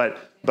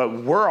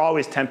we're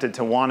always tempted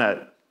to want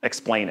to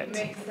explain it,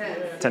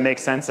 to make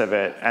sense of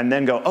it, and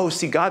then go, oh,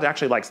 see, God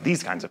actually likes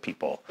these kinds of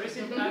people. I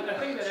think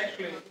that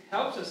actually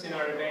helps us in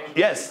our evangelism.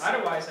 Yes.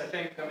 Otherwise, I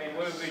think,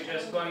 we'll be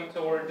just going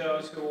toward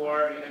those who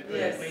are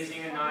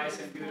pleasing and nice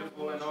and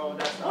beautiful and all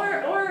that stuff.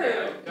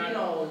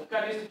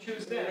 God needs to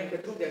choose them.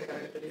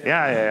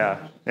 Yeah.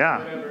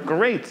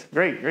 Great.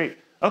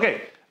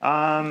 Okay.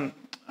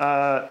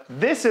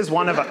 This is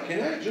one of...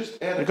 Can I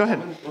just add a Go ahead.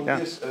 comment on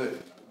this?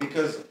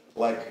 Because,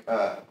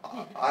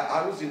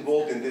 I was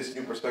involved in this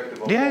new perspective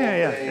of thing,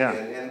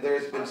 and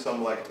there's been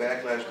some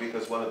backlash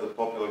because one of the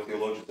popular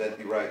theologians,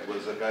 N.T. Wright,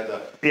 was a kind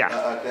of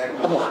attacked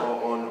on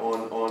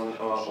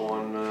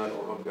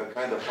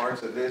kind of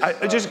parts of this.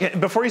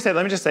 Before you say it,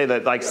 let me just say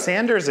that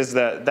Sanders is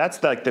that's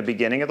the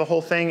beginning of the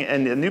whole thing,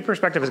 and the new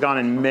perspective has gone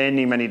in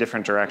many, many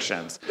different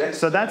directions.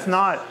 This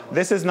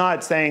is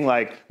not saying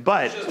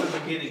but It's just the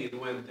beginning, it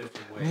went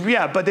different ways.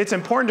 Yeah, but it's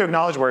important to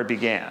acknowledge where it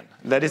began.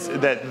 That's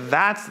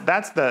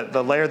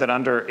the layer that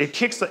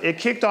it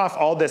kicked off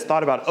all this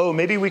thought about,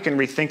 maybe we can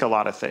rethink a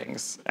lot of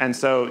things. And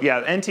so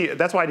NT,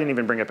 that's why I didn't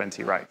even bring up NT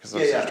Wright. So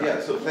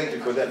thank you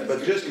for that.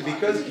 But just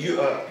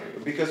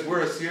because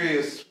we're a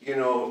serious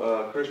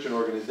Christian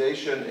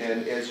organization,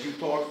 and as you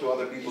talk to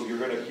other people, you're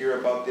going to hear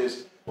about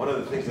this one of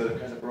the things that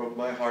kind of broke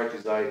my heart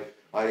is I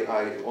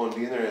on the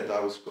internet I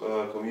was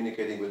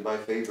communicating with my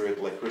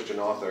favorite like Christian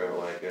author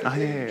like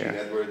Gene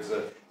Edwards,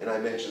 and I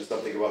mentioned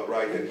something about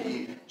Wright, and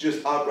he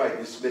just outright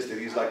dismissed it.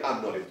 He's like,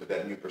 I'm not into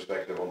that new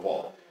perspective on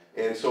Paul.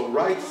 And so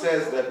Wright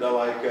says that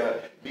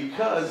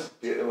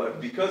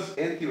because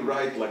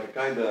anti-Wright like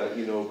kind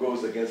of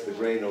goes against the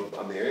grain of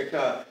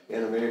America,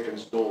 and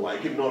Americans don't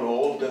like him. Not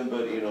all of them,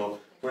 but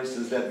for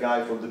instance, that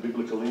guy from the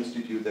Biblical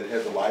Institute that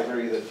has a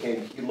library that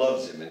came, he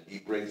loves him and he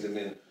brings him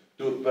in.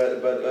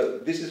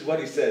 But this is what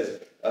he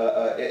says.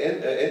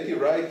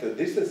 Anti-Wright,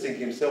 distancing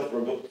himself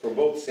from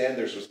both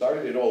Sanders, who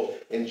started it all,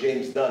 and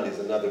James Dunn is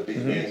another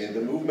big name in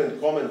the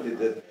movement, commented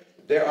that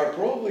there are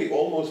probably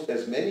almost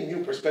as many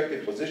new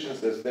perspective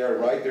positions as there are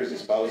writers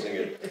espousing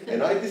it.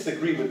 And I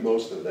disagree with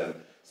most of them.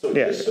 So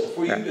just so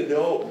for you to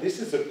know, this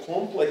is a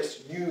complex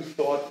new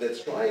thought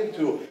that's trying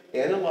to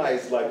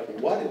analyze like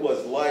what it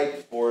was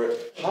like for,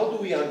 how do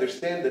we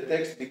understand the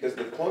text, because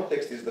the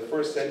context is the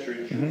first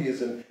century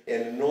Judaism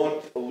and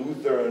not a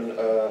Lutheran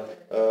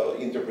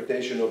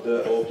interpretation of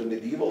the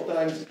medieval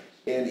times.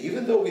 And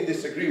even though we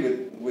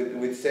disagree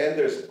with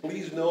Sanders,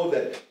 please know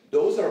that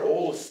those are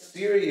all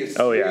serious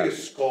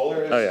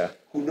scholars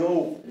who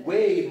know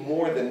way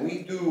more than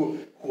we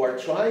do, who are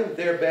trying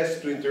their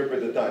best to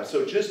interpret the time.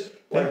 So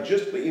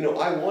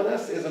I want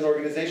us as an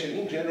organization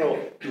in general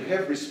to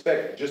have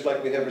respect, just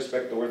like we have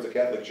respect towards the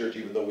Catholic Church,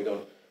 even though we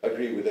don't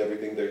agree with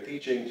everything they're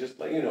teaching. Just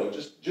like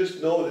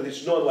just know that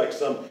it's not like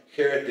some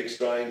heretics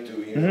trying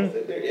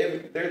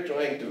to they're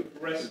trying to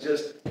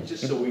just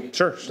so we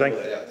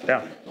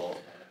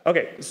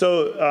Okay,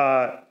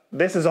 so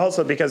this is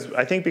also because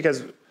one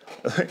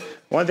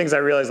of the things I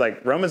realized,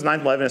 like Romans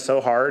 9:11 is so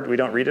hard, we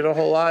don't read it a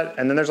whole lot,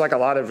 and then there's like a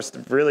lot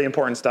of really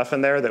important stuff in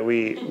there that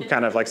we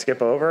kind of like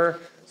skip over.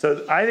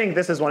 So I think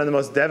this is one of the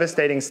most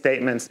devastating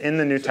statements in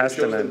the New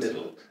Testament.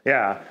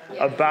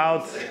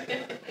 About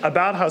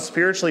how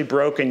spiritually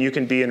broken you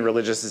can be in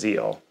religious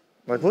zeal.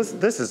 Like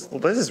this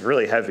is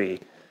really heavy.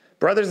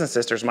 Brothers and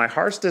sisters, my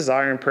heart's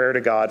desire and prayer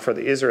to God for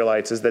the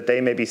Israelites is that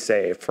they may be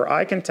saved. For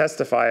I can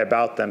testify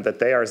about them that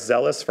they are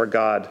zealous for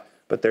God,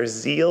 but their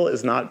zeal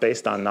is not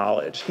based on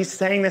knowledge. He's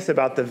saying this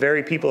about the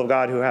very people of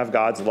God who have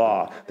God's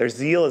law. Their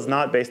zeal is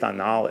not based on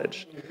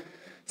knowledge.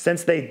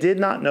 Since they did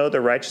not know the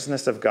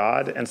righteousness of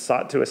God and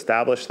sought to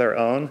establish their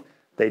own,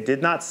 they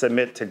did not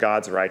submit to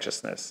God's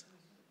righteousness.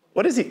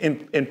 What is he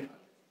in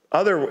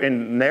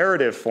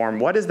narrative form?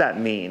 What does that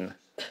mean?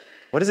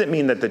 What does it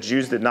mean that the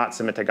Jews did not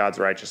submit to God's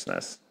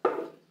righteousness?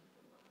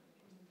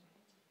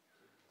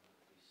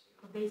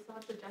 They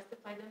sought to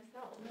justify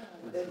themselves.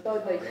 They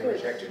thought they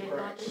could.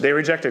 They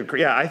rejected.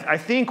 Yeah, I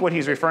think what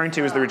he's referring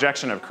to is the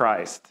rejection of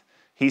Christ.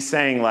 He's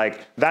saying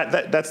like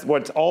that's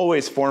what's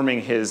always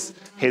forming his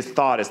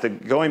thought is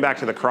going back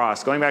to the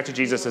cross, going back to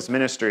Jesus'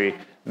 ministry.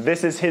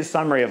 This is his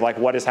summary of like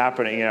what is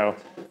happening.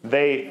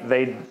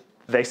 They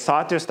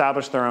sought to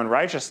establish their own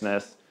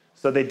righteousness,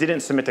 so they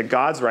didn't submit to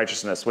God's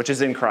righteousness, which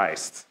is in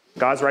Christ.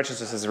 God's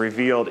righteousness is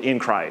revealed in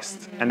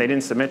Christ, and they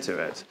didn't submit to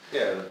it.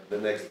 Yeah, the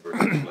next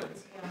verse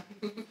explains.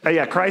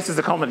 Christ is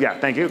the culmination. Yeah,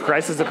 thank you.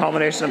 Christ is the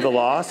culmination of the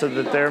law, so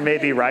that there may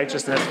be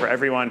righteousness for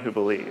everyone who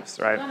believes.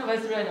 Right. None of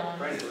us read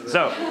on.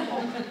 So,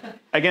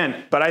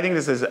 again, but I think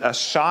this is a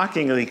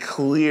shockingly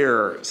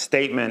clear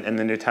statement in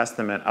the New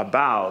Testament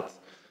about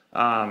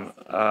how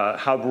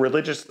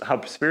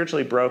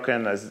spiritually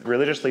broken a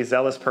religiously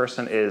zealous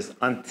person is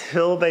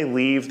until they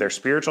leave their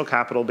spiritual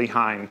capital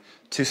behind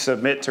to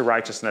submit to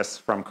righteousness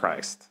from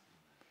Christ.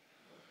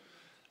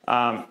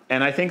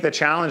 And I think the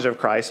challenge of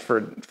Christ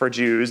for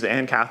Jews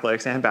and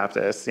Catholics and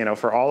Baptists,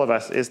 for all of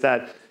us, is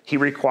that he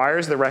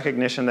requires the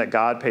recognition that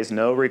God pays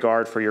no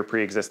regard for your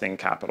pre-existing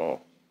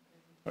capital.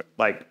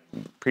 Like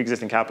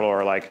pre-existing capital,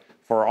 or like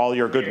for all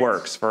your good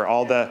works,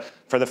 for the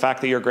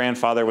fact that your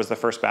grandfather was the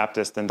first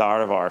Baptist in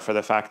Darevar, for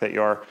the fact that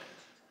your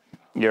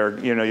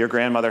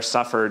grandmother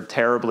suffered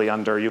terribly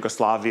under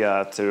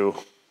Yugoslavia to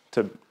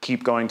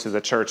keep going to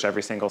the church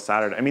every single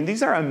Saturday. I mean,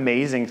 these are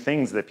amazing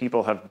things that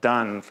people have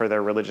done for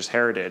their religious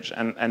heritage.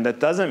 And that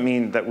doesn't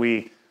mean that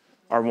we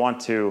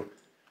want to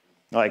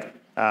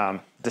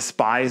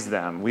despise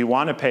them. We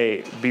want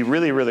to be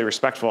really, really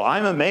respectful.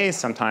 I'm amazed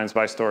sometimes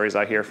by stories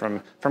I hear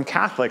from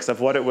Catholics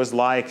of what it was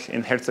like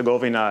in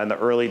Herzegovina in the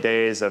early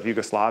days of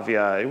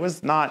Yugoslavia. It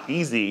was not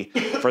easy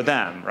for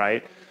them,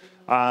 right?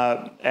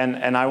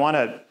 And I want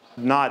to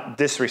not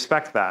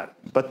disrespect that.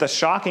 But the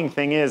shocking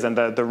thing is, and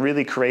the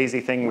really crazy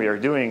thing we are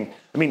doing,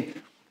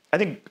 I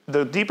think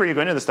the deeper you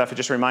go into this stuff, it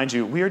just reminds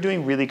you, we are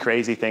doing really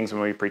crazy things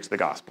when we preach the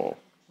gospel.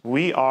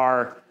 We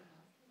are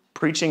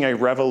preaching a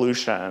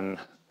revolution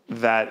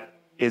that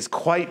is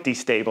quite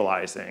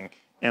destabilizing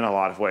in a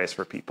lot of ways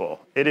for people.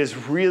 It is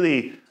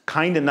really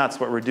kind of nuts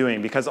what we're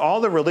doing, because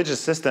all the religious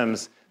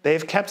systems,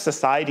 they've kept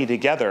society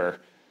together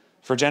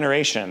for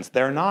generations.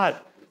 They're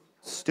not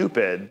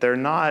stupid. They're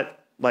not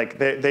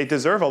they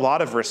deserve a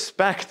lot of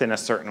respect in a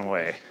certain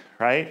way,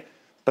 right?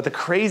 But the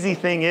crazy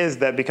thing is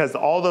that because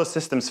all those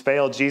systems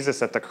failed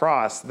Jesus at the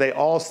cross, they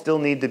all still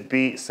need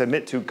to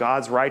submit to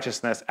God's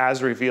righteousness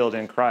as revealed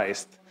in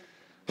Christ.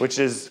 which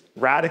is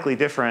radically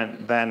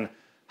different than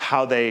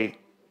how they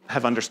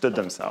have understood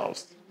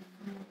themselves.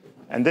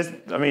 And this,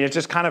 I mean, it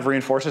just kind of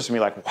reinforces to me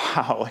like,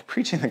 wow, like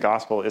preaching the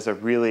gospel is a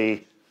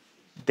really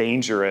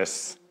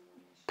dangerous,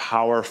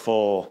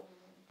 powerful,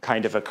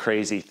 kind of a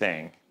crazy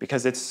thing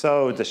because it's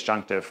so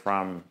disjunctive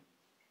from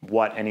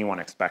what anyone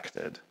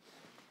expected.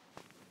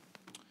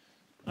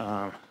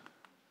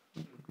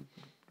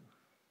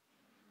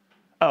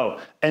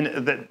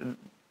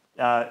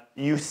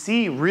 You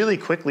see really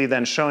quickly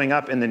then showing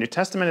up in the New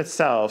Testament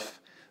itself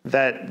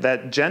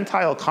that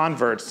Gentile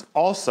converts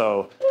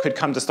also could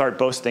come to start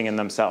boasting in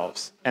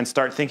themselves and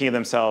start thinking of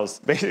themselves.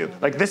 Basically,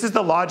 like this is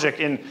the logic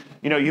in,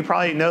 you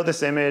probably know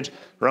this image,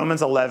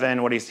 Romans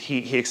 11, what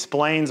he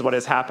explains what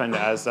has happened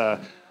as what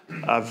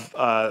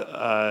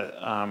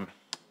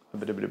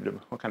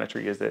kind of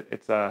tree is it?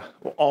 It's a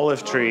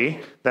olive tree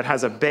that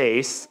has a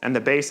base, and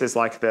the base is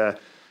like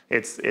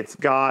it's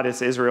God,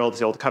 it's Israel, it's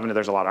the Old Covenant.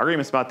 There's a lot of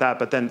arguments about that.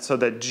 But then, so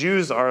the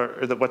Jews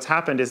what's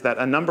happened is that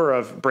a number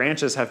of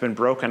branches have been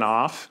broken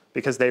off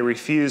because they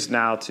refuse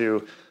now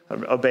to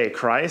obey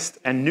Christ,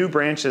 and new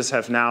branches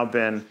have now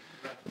been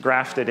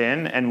grafted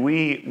in. And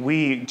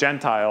we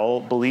Gentile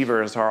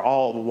believers are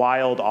all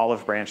wild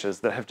olive branches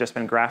that have just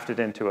been grafted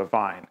into a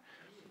vine.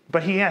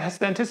 But he has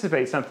to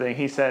anticipate something.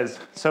 He says,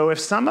 so if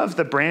some of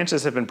the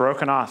branches have been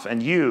broken off,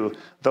 and you,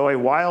 though a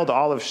wild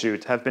olive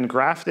shoot, have been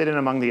grafted in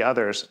among the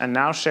others, and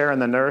now share in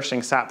the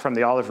nourishing sap from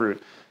the olive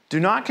root,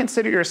 do not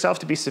consider yourself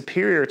to be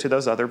superior to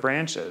those other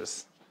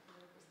branches.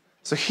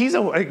 So he's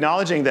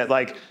acknowledging that,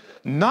 like,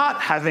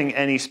 not having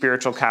any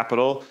spiritual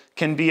capital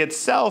can be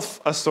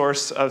itself a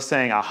source of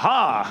saying,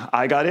 aha,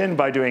 I got in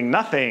by doing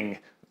nothing,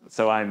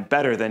 so I'm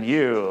better than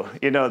you,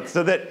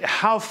 so that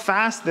how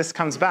fast this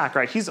comes back,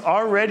 right? He's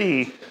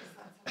already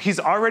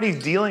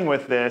dealing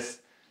with this.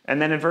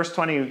 And then in verse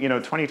 20,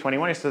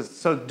 21, he says,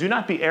 so do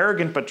not be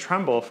arrogant, but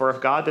tremble, for if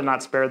God did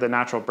not spare the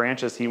natural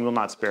branches, he will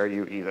not spare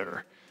you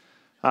either.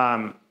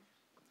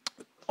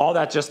 All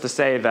that just to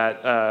say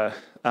that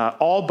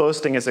all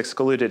boasting is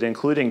excluded,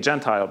 including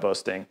Gentile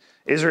boasting.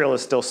 Israel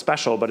is still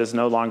special, but is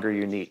no longer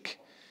unique.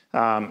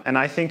 And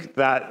I think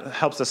that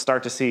helps us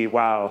start to see,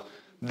 wow,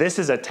 this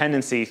is a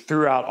tendency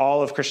throughout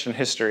all of Christian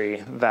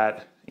history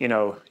that,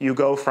 you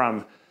go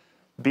from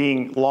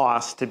being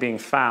lost to being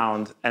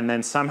found, and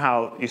then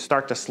somehow you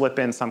start to slip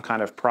in some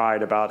kind of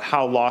pride about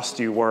how lost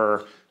you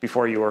were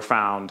before you were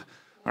found,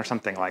 or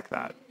something like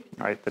that,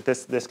 right? But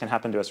this can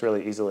happen to us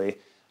really easily.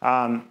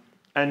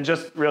 And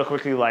just real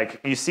quickly, like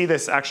you see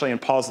this actually in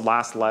Paul's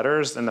last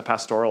letters in the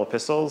pastoral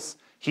epistles.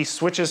 He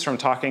switches from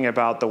talking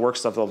about the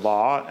works of the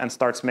law and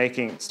starts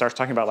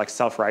talking about like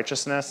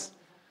self-righteousness.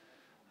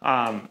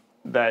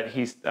 That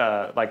he's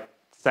like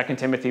 2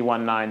 Timothy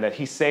 1:9, that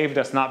he saved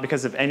us not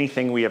because of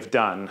anything we have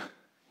done.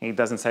 He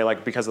doesn't say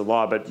like because of the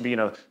law, but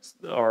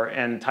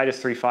and Titus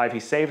 3:5,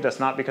 he saved us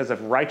not because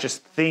of righteous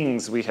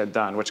things we had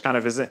done, which kind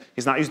of isn't,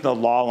 he's not using the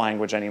law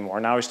language anymore.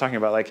 Now he's talking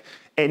about like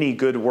any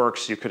good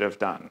works you could have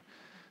done.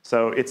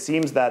 So it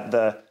seems that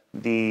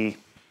the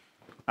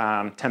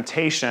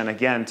temptation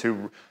again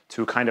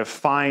to kind of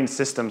find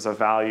systems of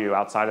value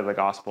outside of the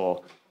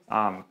gospel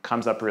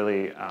comes up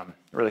really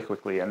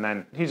quickly. And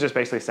then he's just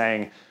basically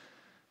saying,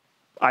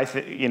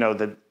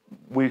 that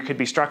we could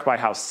be struck by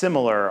how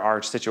similar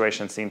our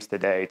situation seems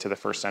today to the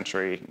first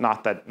century,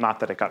 not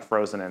that it got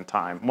frozen in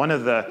time.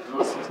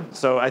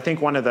 I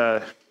think one of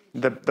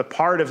the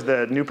part of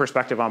the new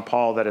perspective on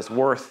Paul that is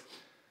worth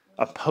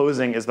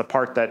opposing is the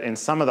part that in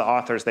some of the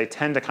authors, they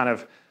tend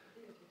to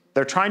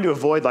they're trying to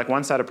avoid like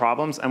one set of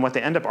problems, and what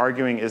they end up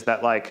arguing is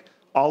that like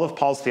all of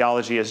Paul's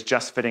theology is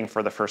just fitting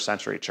for the first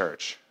century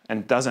church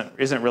and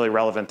isn't really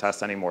relevant to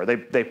us anymore.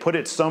 They put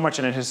it so much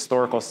in a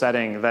historical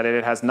setting that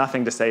it has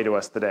nothing to say to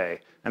us today.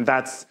 And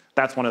that's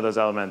one of those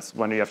elements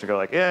when you have to go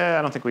like, yeah,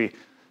 I don't think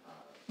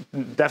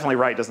definitely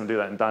Wright doesn't do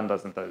that, and Dunn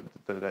doesn't do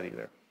that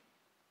either.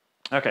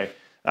 Okay,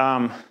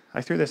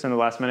 I threw this in the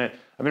last minute.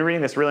 I've been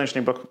reading this really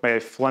interesting book by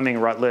Fleming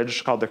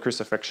Rutledge called The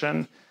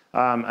Crucifixion.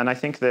 And I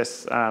think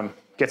this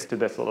gets to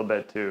this a little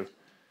bit too.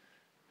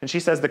 And she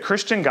says, the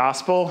Christian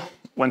gospel,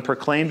 when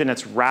proclaimed in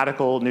its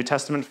radical New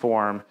Testament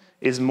form,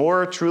 is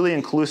more truly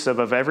inclusive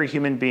of every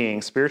human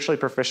being, spiritually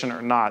proficient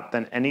or not,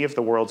 than any of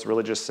the world's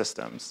religious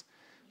systems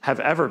have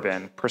ever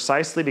been,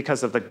 precisely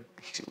because of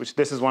which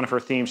this is one of her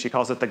themes, she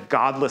calls it the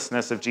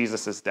godlessness of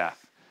Jesus'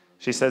 death.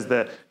 She says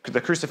that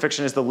the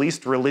crucifixion is the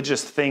least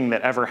religious thing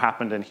that ever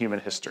happened in human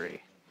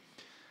history.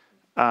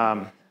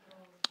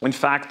 In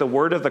fact, the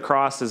word of the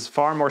cross is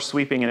far more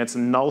sweeping in its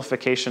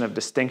nullification of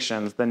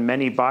distinctions than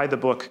many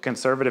by-the-book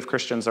conservative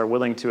Christians are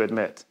willing to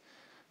admit.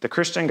 The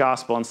Christian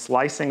gospel, in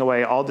slicing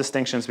away all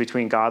distinctions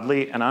between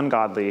godly and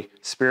ungodly,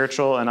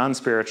 spiritual and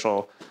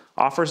unspiritual,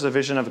 offers a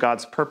vision of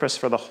God's purpose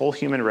for the whole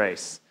human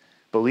race,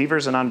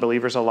 believers and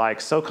unbelievers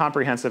alike, so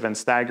comprehensive and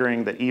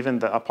staggering that even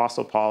the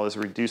Apostle Paul is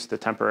reduced to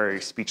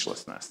temporary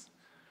speechlessness.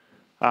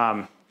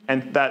 And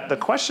that the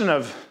question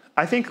of,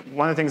 I think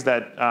one of the things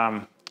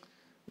that,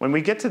 when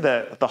we get to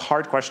the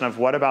hard question of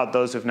what about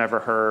those who've never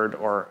heard,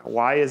 or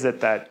why is it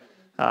that,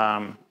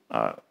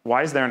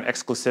 why is there an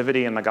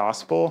exclusivity in the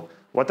gospel?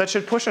 what that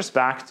should push us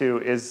back to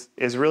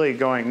is really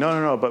going,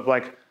 no, but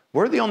like,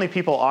 we're the only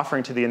people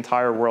offering to the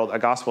entire world a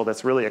gospel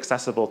that's really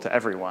accessible to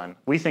everyone.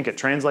 We think it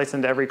translates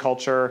into every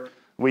culture.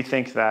 We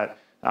think that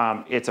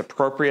it's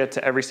appropriate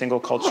to every single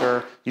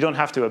culture. You don't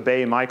have to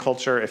obey my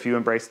culture if you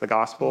embrace the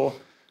gospel.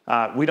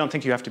 We don't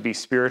think you have to be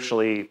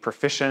spiritually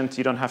proficient.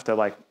 You don't have to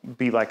like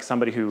be like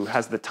somebody who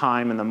has the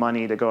time and the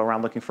money to go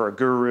around looking for a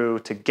guru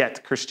to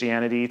get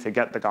Christianity, to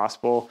get the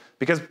gospel,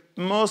 because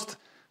most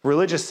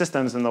religious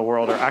systems in the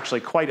world are actually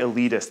quite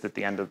elitist at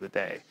the end of the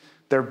day.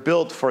 They're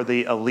built for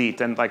the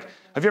elite. And like,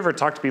 have you ever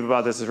talked to people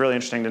about this? It's really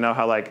interesting to know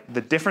how like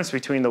the difference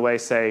between the way,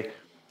 say,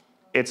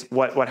 it's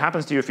what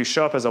happens to you if you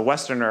show up as a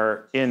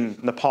Westerner in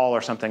Nepal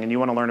or something and you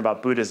want to learn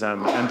about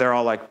Buddhism, and they're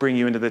all like bring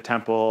you into the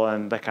temple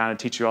and they kind of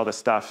teach you all this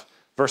stuff,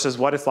 versus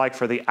what it's like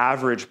for the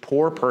average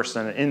poor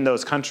person in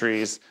those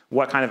countries,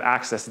 what kind of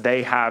access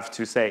they have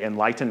to, say,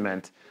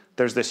 enlightenment.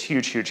 There's this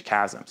huge, huge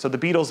chasm. So the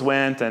Beatles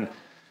went and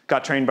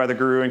got trained by the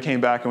guru and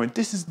came back and went,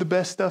 this is the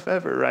best stuff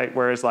ever, right?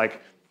 Whereas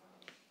like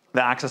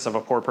the access of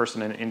a poor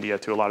person in India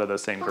to a lot of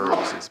those same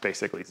gurus is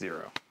basically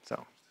zero.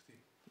 So,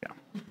 yeah.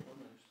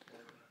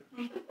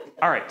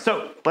 All right,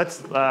 so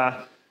let's,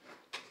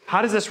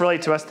 how does this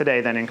relate to us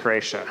today then in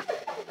Croatia?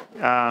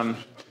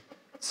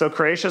 So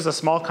Croatia is a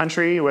small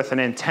country with an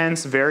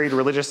intense, varied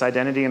religious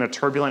identity and a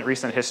turbulent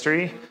recent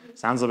history.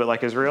 Sounds a little bit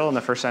like Israel in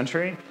the first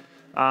century.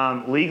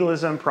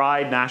 Legalism,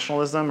 pride,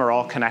 nationalism are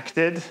all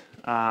connected.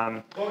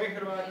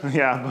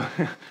 Yeah.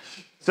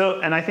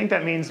 So, and I think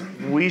that means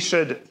we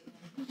should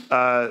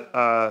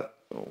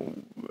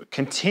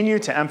continue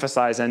to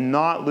emphasize and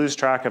not lose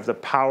track of the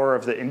power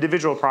of the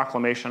individual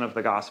proclamation of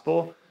the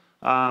gospel.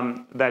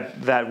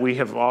 That we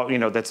have all,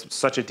 that's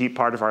such a deep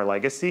part of our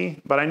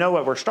legacy. But I know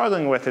what we're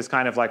struggling with is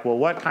kind of like, well,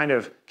 what kind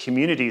of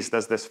communities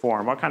does this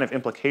form? What kind of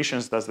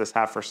implications does this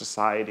have for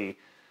society?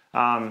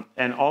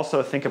 And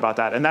also think about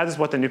that. And that is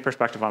what the New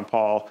Perspective on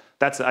Paul,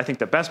 that's, I think,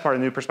 the best part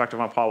of the New Perspective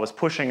on Paul was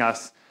pushing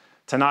us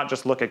to not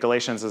just look at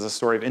Galatians as a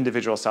story of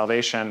individual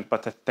salvation,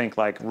 but to think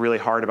like really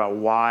hard about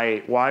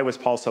why was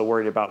Paul so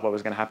worried about what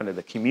was going to happen to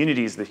the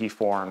communities that he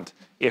formed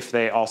if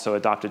they also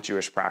adopted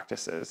Jewish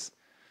practices.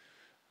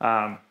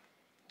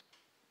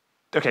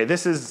 Okay,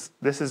 this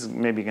is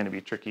maybe going to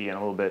be tricky and a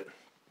little bit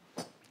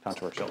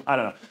controversial. I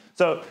don't know.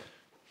 So,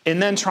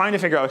 and then trying to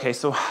figure out, okay,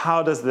 so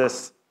how does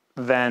this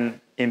then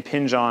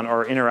impinge on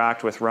or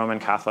interact with Roman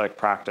Catholic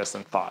practice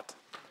and thought?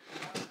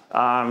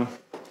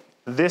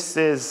 This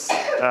is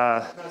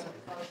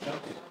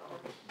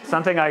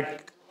something I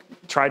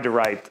tried to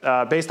write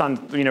based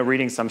on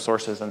reading some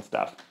sources and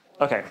stuff.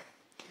 Okay,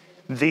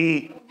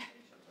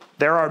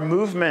 there are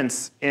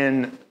movements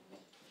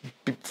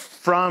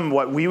from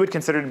what we would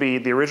consider to be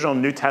the original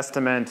New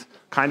Testament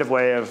kind of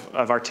way of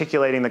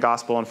articulating the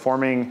gospel and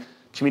forming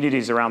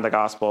communities around the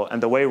gospel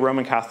and the way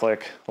Roman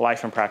Catholic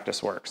life and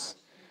practice works.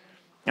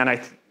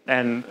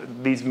 And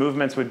these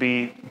movements would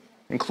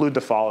include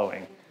the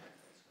following: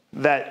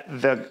 that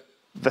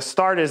the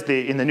start is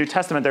in the New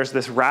Testament, there's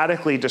this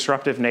radically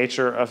disruptive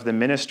nature of the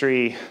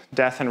ministry,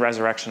 death, and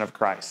resurrection of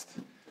Christ.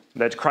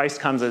 That Christ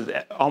comes as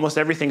almost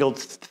every single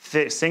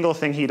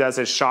thing he does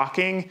is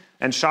shocking,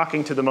 and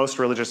shocking to the most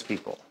religious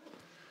people,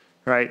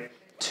 right?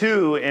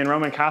 2, in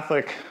Roman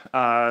Catholic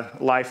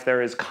life,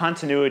 there is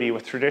continuity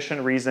with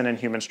tradition, reason, and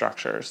human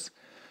structures.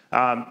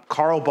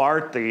 Karl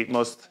Barth, the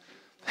most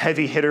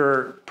heavy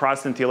hitter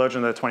Protestant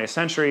theologian of the 20th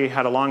century,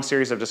 had a long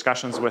series of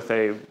discussions with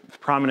a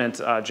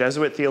prominent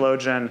Jesuit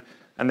theologian,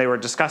 and they were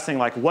discussing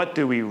like, what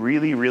do we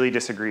really, really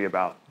disagree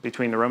about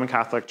between the Roman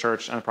Catholic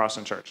Church and the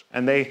Protestant Church?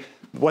 And they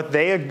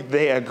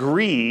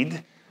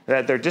agreed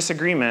that their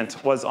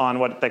disagreement was on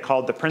what they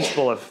called the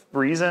principle of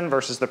reason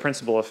versus the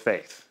principle of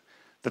faith.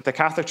 That the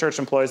Catholic Church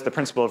employs the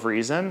principle of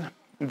reason,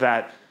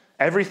 that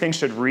everything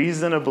should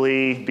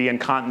reasonably be in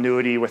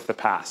continuity with the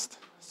past.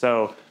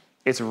 So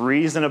it's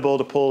reasonable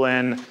to pull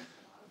in,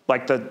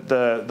 like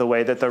the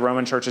way that the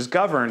Roman Church is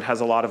governed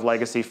has a lot of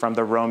legacy from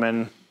the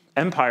Roman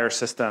Empire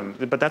system,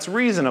 but that's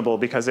reasonable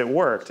because it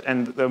worked.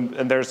 And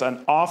there's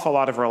an awful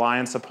lot of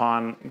reliance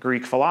upon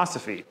Greek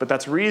philosophy, but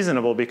that's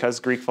reasonable because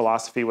Greek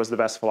philosophy was the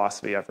best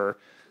philosophy ever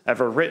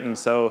written.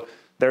 So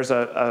there's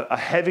a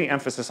heavy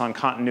emphasis on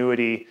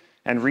continuity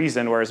and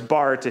reason, whereas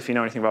Barth, if you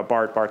know anything about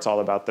Barth's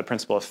all about the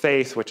principle of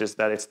faith, which is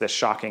that it's this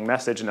shocking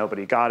message,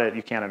 nobody got it,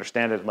 you can't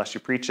understand it unless you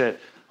preach it,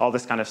 all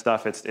this kind of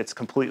stuff. It's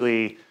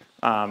completely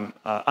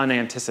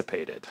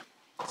unanticipated.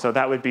 So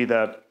that would be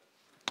the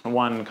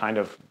one kind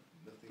of...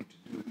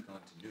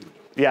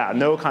 Yeah,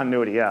 no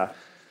continuity, yeah.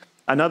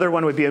 Another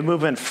one would be a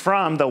movement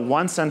from the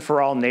once and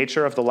for all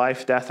nature of the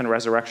life, death, and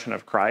resurrection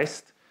of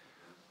Christ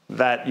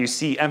that you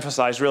see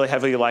emphasized really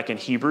heavily like in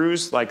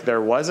Hebrews, like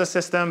there was a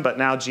system, but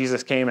now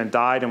Jesus came and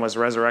died and was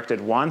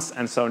resurrected once,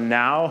 and so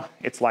now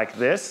it's like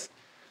this,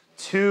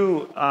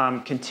 to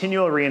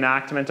continual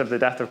reenactment of the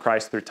death of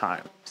Christ through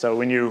time. So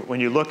when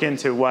you look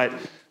into what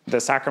the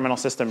sacramental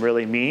system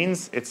really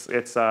means,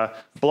 it's a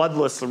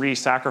bloodless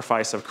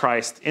re-sacrifice of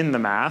Christ in the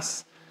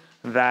Mass,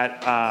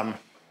 that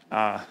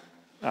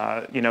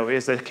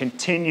is a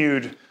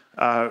continued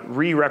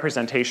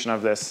re-representation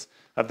of this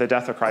of the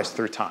death of Christ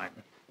through time.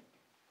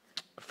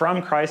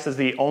 From Christ as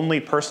the only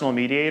personal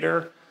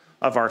mediator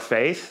of our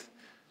faith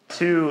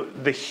to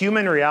the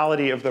human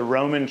reality of the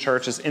Roman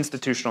Church as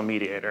institutional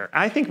mediator.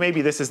 I think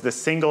maybe this is the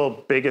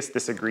single biggest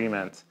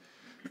disagreement,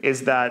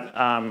 is that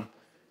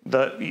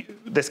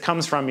this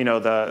comes from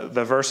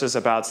the verses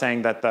about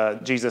saying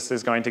that Jesus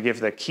is going to give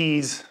the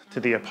keys to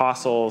the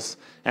apostles,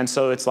 and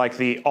so it's like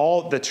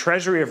the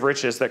treasury of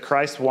riches that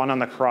Christ won on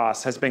the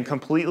cross has been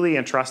completely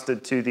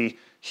entrusted to the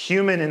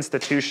human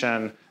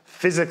institution,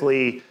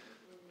 physically,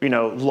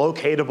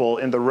 locatable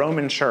in the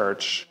Roman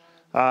Church.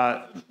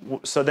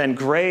 So then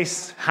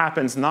grace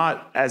happens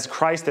not as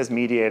Christ as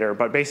mediator,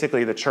 but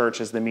basically the church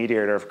is the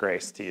mediator of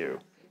grace to you,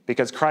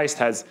 because Christ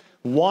has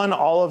won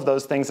all of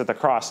those things at the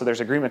cross. So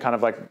there's agreement kind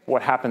of like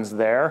what happens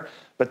there.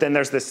 But then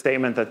there's this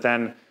statement that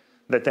then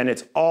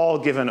it's all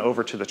given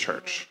over to the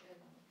church.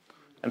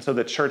 And so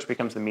the church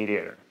becomes the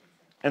mediator.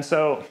 And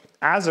so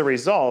as a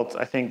result,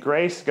 I think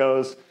grace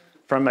goes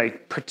from a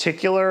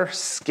particular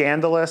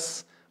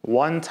scandalous,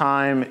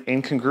 one-time,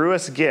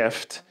 incongruous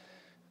gift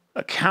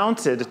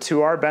accounted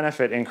to our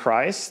benefit in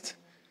Christ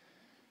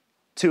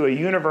to a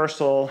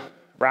universal,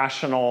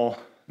 rational,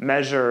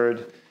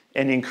 measured,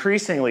 and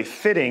increasingly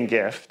fitting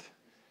gift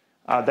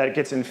that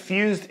gets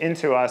infused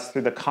into us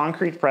through the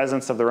concrete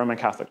presence of the Roman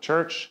Catholic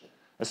Church,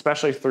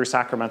 especially through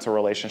sacramental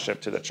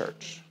relationship to the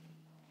church.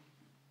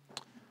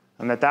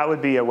 And that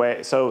would be a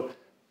way. So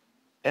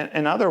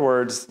in other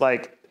words,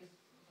 like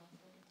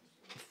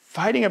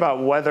fighting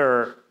about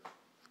whether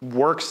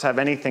works have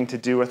anything to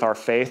do with our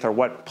faith or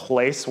what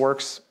place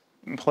works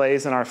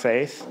plays in our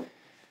faith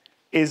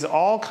is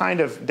all kind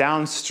of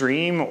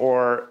downstream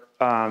or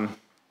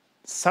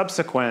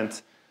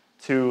subsequent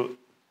to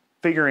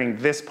figuring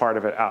this part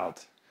of it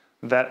out.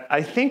 That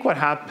I think what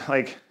happened,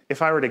 like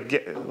if I were to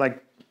get,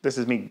 like this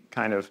is me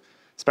kind of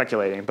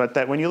speculating, but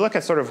that when you look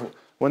at sort of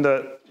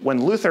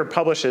when Luther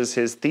publishes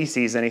his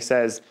theses and he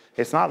says,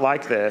 it's not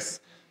like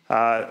this,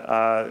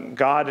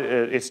 God,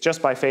 it's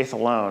just by faith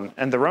alone.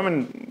 And the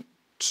Roman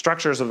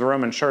structures of the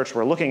Roman Church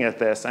were looking at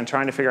this and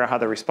trying to figure out how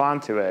to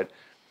respond to it.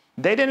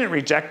 They didn't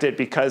reject it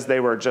because they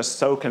were just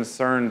so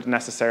concerned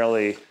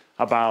necessarily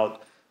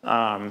about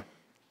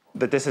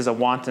that this is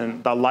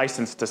the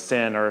license to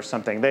sin or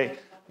something.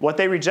 What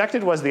they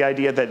rejected was the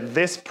idea that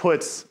this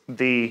puts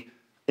the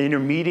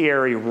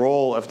intermediary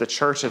role of the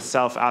church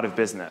itself out of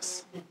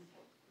business.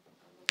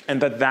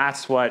 And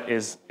that's what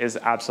is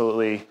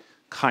absolutely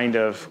kind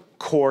of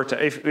core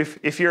to,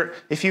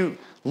 if you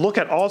look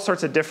at all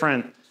sorts of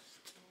different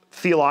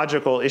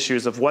theological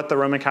issues of what the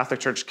Roman Catholic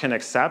Church can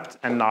accept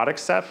and not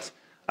accept,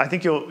 I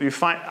think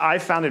I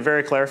found it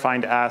very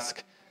clarifying to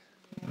ask,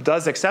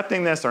 does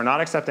accepting this or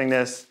not accepting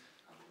this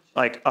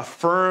like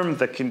affirm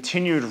the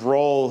continued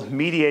role,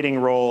 mediating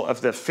role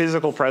of the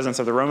physical presence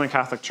of the Roman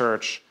Catholic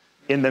Church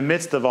in the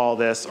midst of all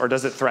this, or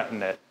does it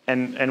threaten it?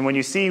 And when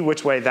you see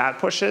which way that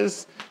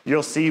pushes,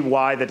 you'll see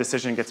why the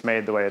decision gets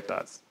made the way it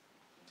does.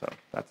 So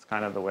that's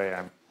kind of the way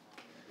I'm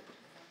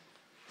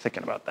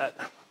thinking about that.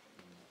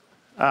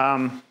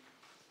 Ask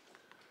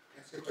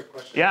you a quick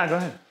question. Yeah, go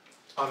ahead.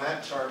 On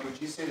that chart, would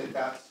you say that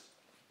that's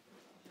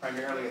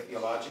primarily a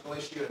theological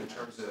issue in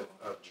terms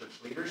of church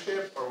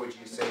leadership, or would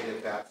you say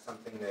that that's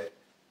something that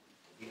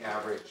the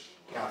average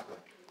Catholic?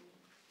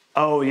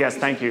 Oh, yes,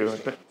 thank you.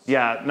 But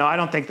yeah, no, I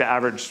don't think the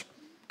average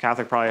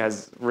Catholic probably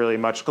has really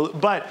much,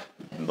 but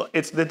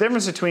it's the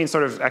difference between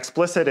sort of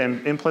explicit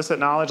and implicit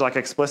knowledge. Like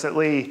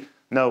explicitly,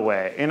 no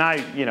way. And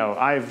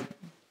I've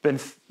been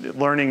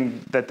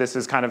learning that this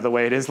is kind of the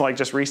way it is, like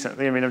just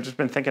recently. I mean, I've just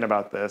been thinking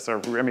about this,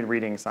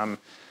 reading some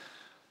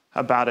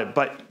about it.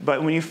 But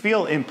when you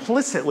feel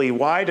implicitly,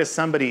 why does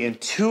somebody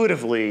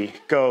intuitively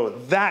go,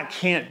 that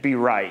can't be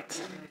right?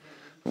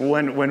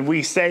 When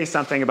we say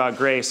something about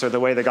grace or the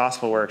way the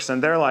gospel works,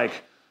 and they're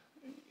like,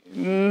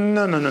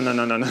 no.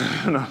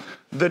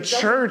 The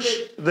church,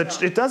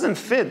 it doesn't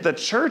fit. The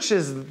church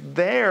is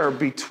there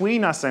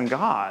between us and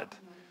God.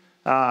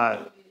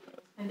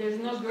 And there's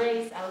no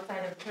grace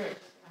outside of church.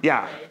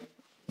 Yeah.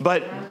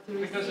 But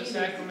because of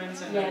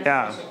sacraments and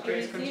yeah.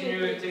 grace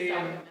continuity,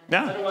 and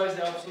otherwise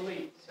they're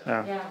obsolete.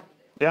 So.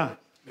 Yeah.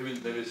 Maybe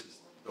it's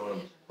just throwing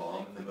a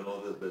bomb in the middle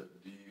of it,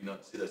 but do you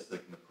not see that's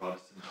like in the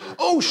Protestant church?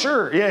 Oh,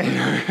 sure. Yeah.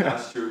 The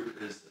pastor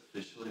is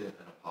officially an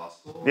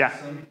apostle. Yeah.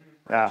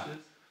 Yeah.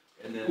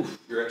 And then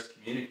you're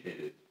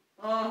excommunicated.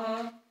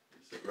 Right?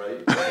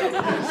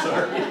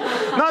 Sorry.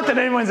 Not that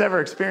anyone's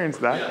ever experienced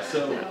that. Yeah.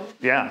 So.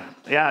 Yeah.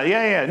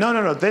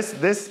 No.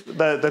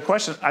 The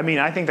question. I mean,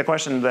 I think the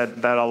question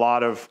that a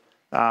lot of.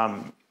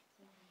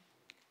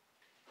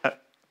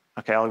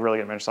 Okay, I'll really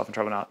get myself in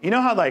trouble now. You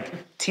know how like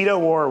Tito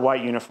wore a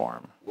white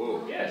uniform?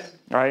 Whoa. Yes.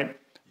 Right.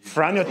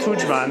 Franjo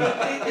Tuđman. No.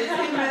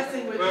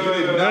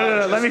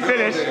 Let me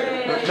finish.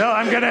 No,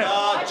 I'm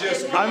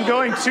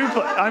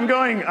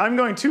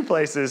going two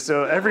places,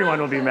 so everyone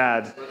will be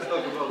mad.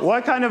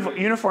 What kind of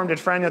uniform did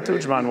Franjo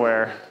Tuđman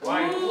wear?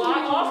 White.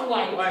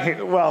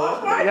 Off-white.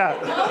 Well, yeah.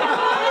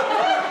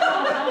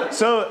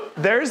 So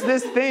there's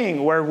this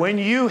thing where when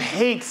you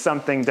hate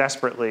something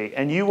desperately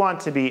and you want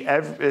to be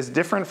as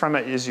different from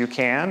it as you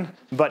can,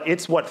 but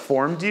it's what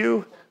formed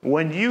you,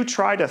 when you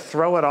try to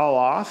throw it all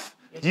off,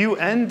 you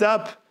end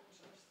up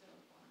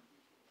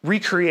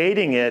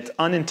recreating it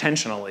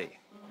unintentionally.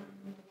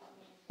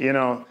 You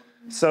know,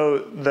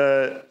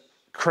 so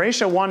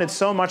Croatia wanted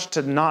so much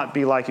to not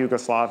be like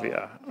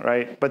Yugoslavia,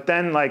 right? But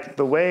then I think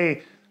the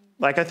way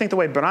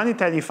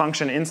branitelji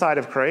function inside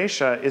of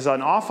Croatia is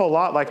an awful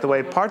lot like the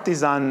way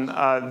partisan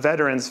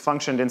veterans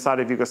functioned inside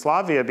of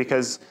Yugoslavia,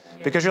 because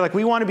you're like,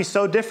 we want to be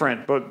so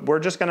different, but we're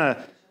just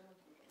gonna,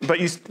 but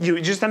you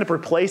just end up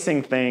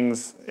replacing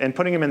things and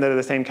putting them into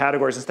the same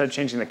categories instead of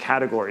changing the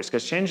categories,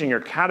 because changing your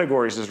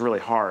categories is really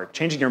hard.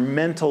 Changing your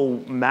mental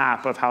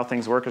map of how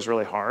things work is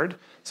really hard.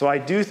 So I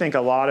do think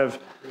a lot of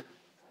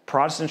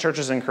Protestant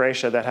churches in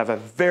Croatia that have a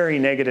very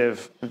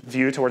negative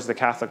view towards the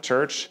Catholic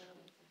Church,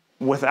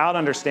 without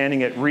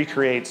understanding it,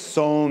 recreate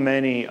so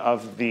many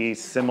of the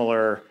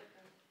similar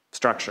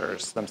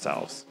structures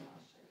themselves.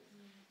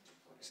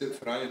 You said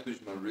Franjo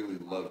Tuđman really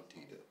loved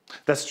Tito.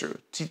 That's true.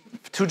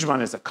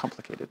 Tuđman is a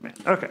complicated man.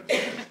 Okay.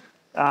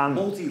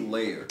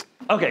 Multi-layered.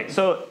 Okay,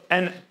 so,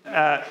 and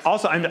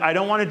also, I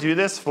don't want to do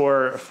this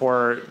for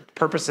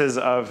purposes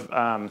of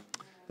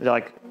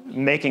like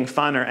making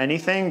fun or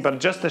anything, but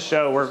just to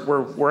show,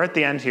 we're at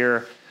the end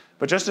here,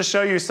 but just to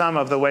show you some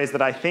of the ways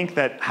that I think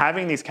that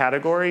having these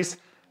categories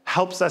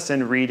helps us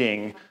in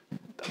reading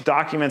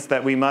documents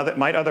that we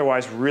might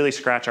otherwise really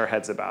scratch our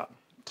heads about.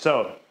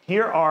 So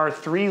here are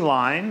 3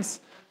 lines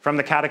from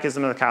the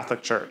Catechism of the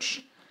Catholic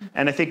Church.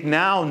 And I think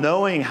now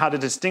knowing how to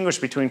distinguish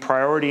between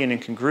priority and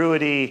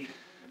incongruity,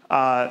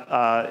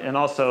 and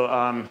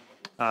also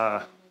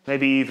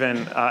maybe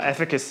even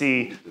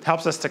efficacy,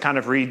 helps us to kind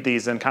of read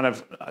these and kind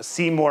of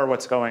see more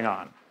what's going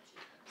on.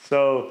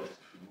 So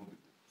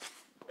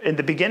in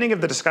the beginning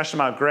of the discussion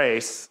about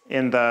grace,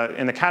 in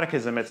the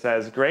Catechism, it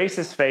says, grace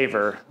is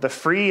favor, the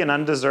free and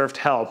undeserved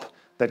help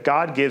that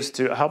God gives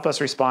to help us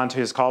respond to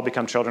his call to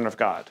become children of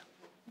God.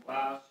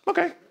 Wow.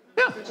 Okay,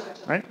 yeah,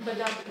 right? But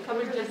that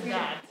covers just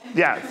that.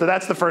 Yeah, so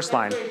that's the first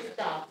line.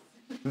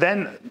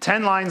 Then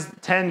 10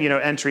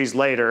 entries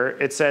later,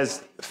 it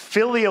says,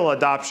 filial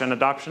adoption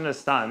as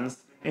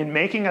sons, in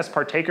making us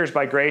partakers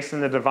by grace in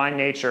the divine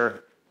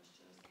nature,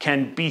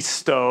 can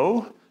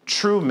bestow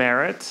true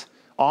merit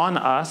on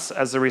us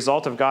as a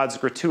result of God's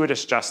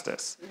gratuitous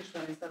justice.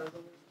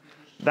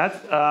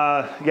 That's,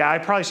 yeah, I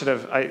probably should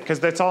have, because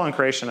that's all in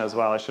Croatian as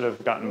well. I should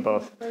have gotten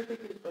both.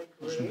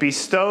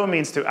 Bestow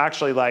means to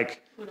actually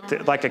like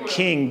a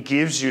king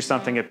gives you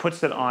something, it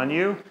puts it on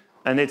you,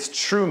 and it's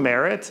true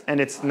merit,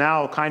 and it's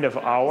now kind of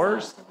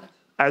ours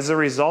as a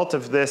result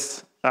of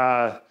this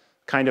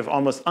kind of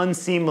almost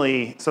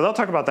unseemly, so they'll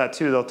talk about that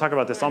too, they'll talk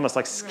about this almost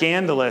like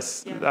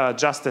scandalous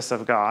justice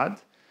of God.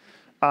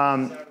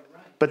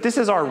 But this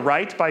is our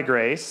right by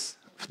grace,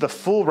 the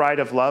full right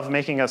of love,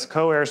 making us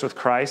co-heirs with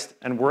Christ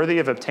and worthy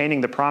of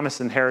obtaining the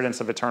promised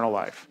inheritance of eternal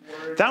life.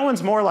 That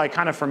one's more like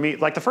kind of for me,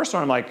 like the first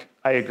one, I'm like,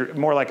 I agree,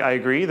 more like I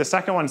agree. The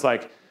second one's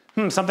like,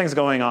 something's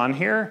going on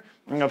here.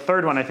 And the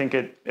third one, I think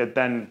it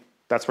then,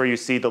 that's where you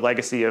see the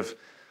legacy of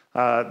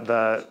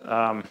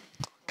the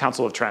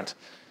Council of Trent.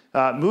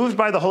 Moved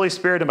by the Holy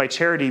Spirit and by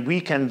charity, we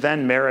can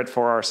then merit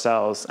for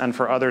ourselves and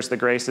for others the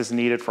graces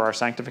needed for our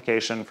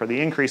sanctification, for the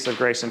increase of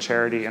grace and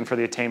charity, and for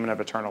the attainment of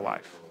eternal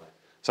life.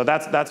 So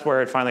that's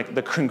where it finally,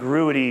 the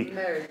congruity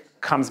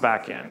comes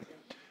back in.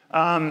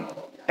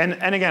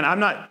 And again,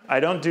 I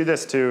don't do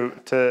this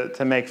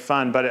to make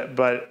fun,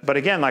 but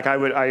again, like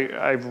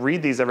I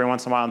read these every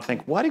once in a while and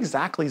think, what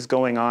exactly is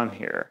going on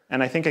here?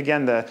 And I think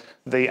again,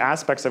 the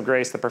aspects of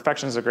grace, the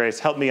perfections of grace,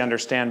 help me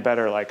understand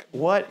better, like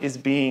what is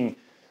being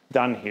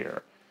done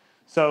here.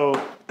 So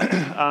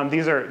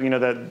these are,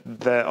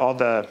 all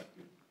the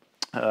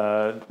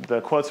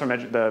quotes from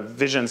the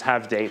visions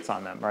have dates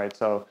on them, right?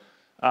 So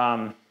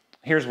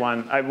here's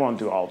one. I won't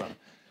do all of them.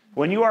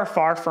 When you are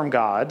far from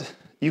God,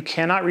 you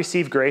cannot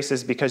receive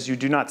graces because you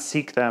do not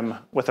seek them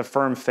with a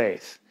firm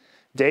faith.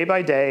 Day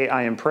by day,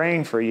 I am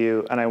praying for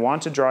you, and I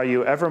want to draw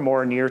you ever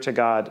more near to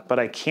God, but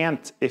I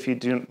can't if you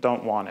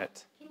don't want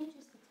it. Can you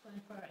just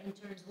explain for our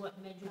interns what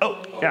Medjugorje is?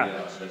 Oh,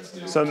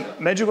 yeah. So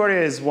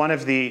Medjugorje is one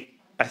of the,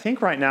 I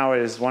think right now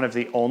it is one of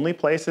the only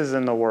places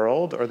in the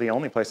world, or the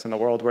only place in the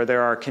world, where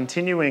there are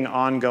continuing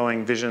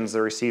ongoing visions that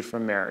are received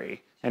from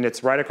Mary. And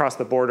it's right across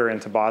the border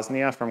into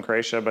Bosnia from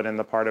Croatia, but in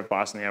the part of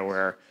Bosnia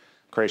where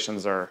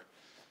Croatians are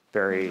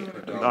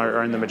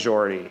in the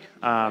majority.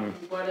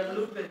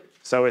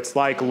 So it's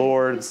like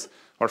Lourdes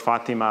or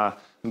Fatima,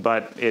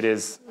 but it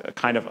is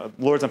kind of,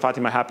 Lourdes and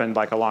Fatima happened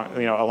like a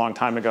long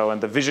time ago,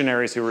 and the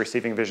visionaries who were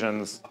receiving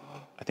visions,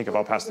 I think have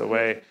all passed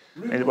away.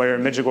 And where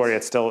in Medjugorje,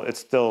 it's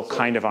still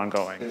kind of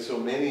ongoing. And so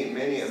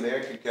many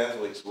American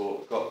Catholics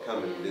will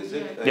come and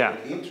visit. And yeah.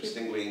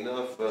 Interestingly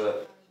enough,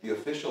 the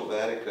official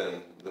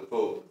Vatican, the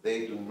Pope,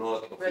 they do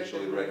not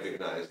officially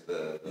recognize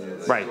the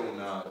Right. Still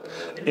not.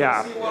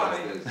 Yeah.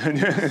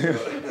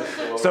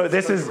 So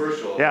this is,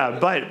 controversial. yeah,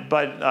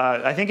 but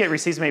I think it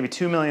receives maybe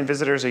 2 million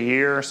visitors a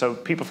year. So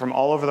people from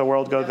all over the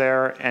world go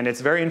there, and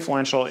it's very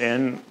influential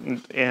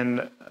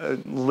in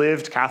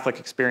lived Catholic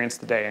experience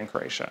today in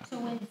Croatia. So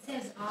when it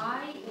says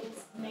I,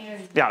 it's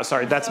Mary. Yeah,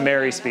 sorry, that's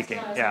Mary speaking.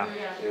 Yeah,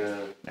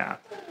 yeah.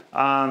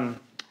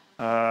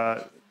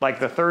 Like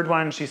the third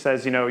one, she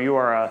says, you know, you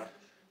are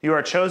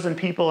a chosen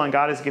people, and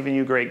God has given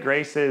you great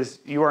graces.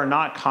 You are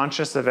not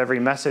conscious of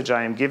every message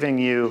I am giving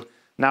you.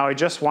 Now I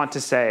just want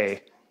to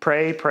say,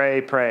 pray,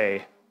 pray,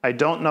 pray. I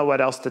don't know what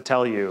else to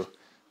tell you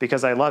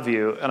because I love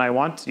you, and I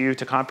want you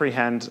to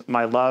comprehend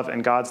my love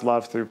and God's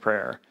love through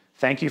prayer.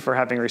 Thank you for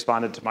having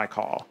responded to my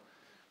call.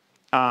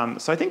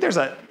 So I think there's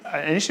an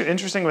issue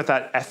interesting with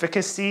that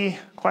efficacy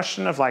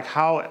question of like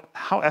how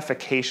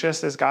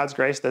efficacious is God's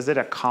grace? Does it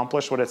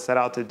accomplish what it set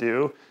out to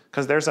do?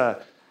 Because there's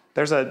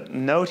a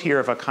note here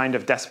of a kind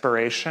of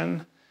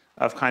desperation,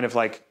 of kind of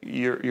like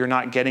you're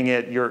not getting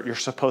it. You're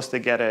supposed to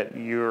get it.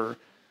 You're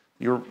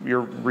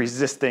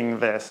resisting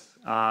this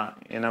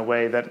in a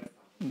way that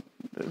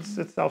is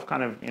itself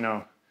kind of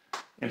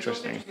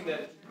interesting. It's interesting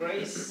that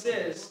grace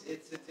says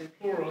it's in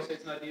plural, so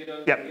it's not you're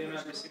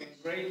not receiving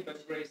grace,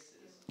 but grace is.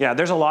 Yeah,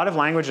 there's a lot of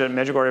language at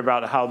Medjugorje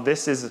about how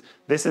this is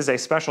a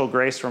special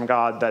grace from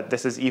God that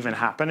this is even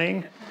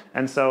happening,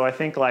 and so I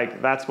think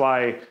like that's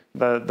why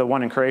the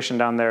one in Croatian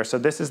down there. So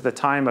this is the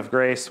time of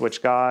grace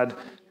which God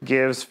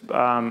gives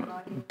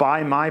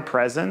by my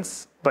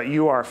presence, but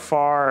you are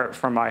far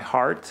from my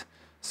heart.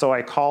 So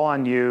I call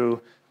on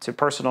you to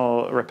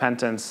personal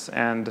repentance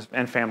and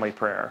family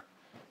prayer.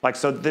 Like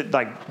so,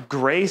 like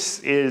grace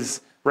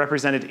is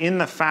represented in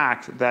the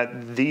fact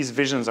that these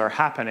visions are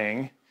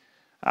happening.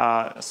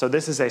 So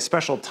this is a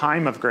special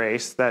time of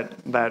grace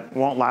that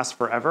won't last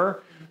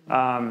forever,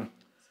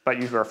 but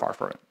you are far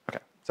from it.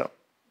 Okay, so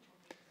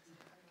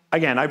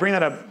again, I bring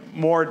that up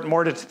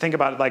more to think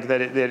about like that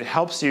it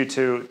helps you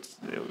to,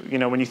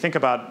 when you think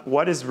about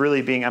what is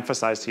really being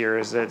emphasized here,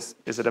 is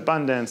it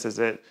abundance, is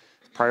it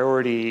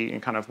priority,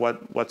 and kind of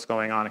what's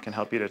going on. It can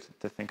help you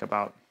to think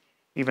about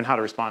even how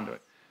to respond to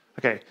it.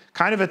 Okay,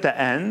 kind of at the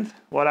end,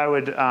 what I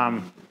would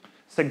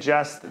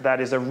suggest that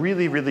is a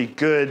really, really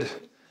good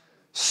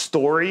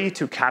story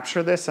to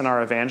capture this in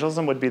our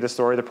evangelism would be the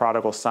story of the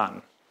prodigal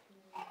son.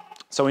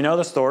 So we know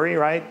the story,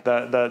 right?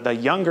 The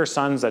younger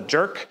son's a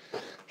jerk.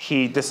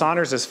 He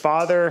dishonors his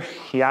father.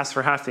 He asks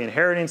for half the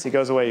inheritance. He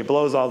goes away. He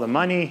blows all the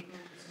money.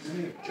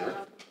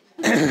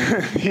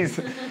 He's,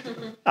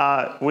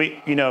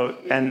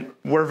 and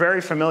we're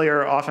very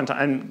familiar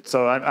oftentimes. And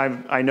so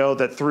I know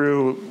that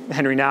through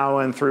Henry Now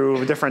and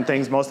through different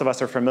things, most of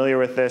us are familiar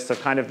with this, of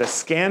kind of the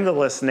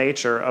scandalous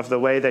nature of the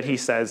way that he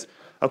says,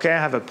 okay, I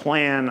have a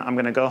plan. I'm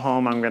going to go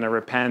home. I'm going to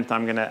repent.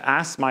 I'm going to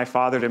ask my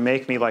father to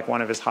make me like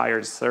one of his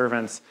hired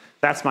servants.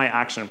 That's my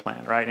action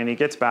plan, right? And he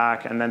gets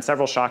back, and then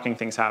several shocking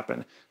things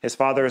happen. His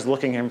father is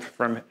looking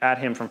at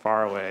him from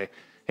far away.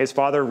 His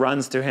father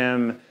runs to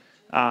him.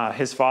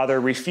 His father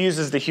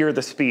refuses to hear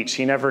the speech.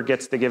 He never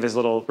gets to give his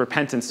little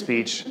repentance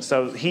speech.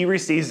 So he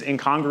receives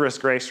incongruous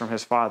grace from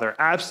his father,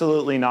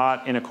 absolutely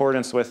not in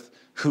accordance with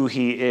who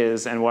he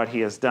is and what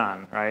he has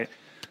done, right?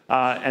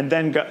 And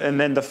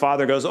then the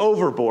father goes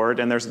overboard,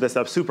 and there's this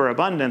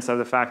superabundance of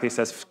the fact that he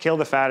says, kill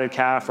the fatted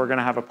calf, we're going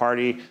to have a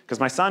party, because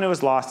my son who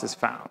was lost is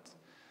found.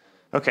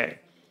 Okay,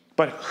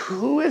 but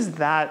who is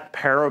that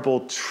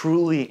parable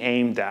truly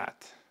aimed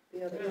at?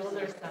 The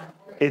other son.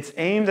 It's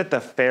aimed at the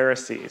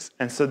Pharisees.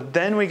 And so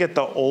then we get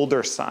the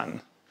older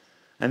son.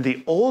 And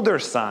the older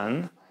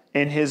son,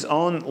 in his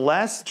own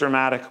less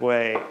dramatic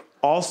way,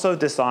 also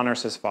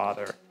dishonors his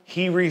father.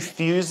 He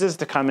refuses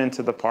to come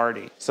into the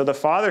party. So the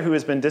father who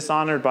has been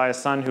dishonored by a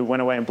son who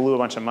went away and blew a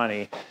bunch of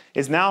money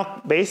is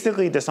now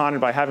basically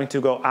dishonored by having to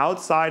go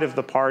outside of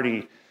the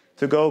party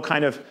to go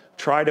kind of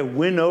try to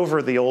win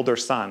over the older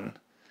son.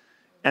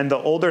 And the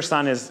older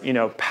son is,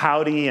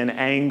 pouty and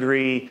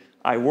angry.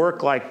 I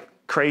work like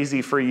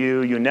crazy for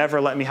you. You never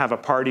let me have a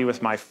party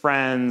with my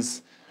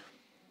friends.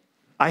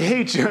 I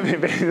hate you,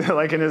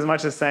 like in as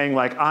much as saying,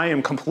 like, I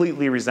am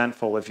completely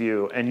resentful of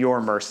you and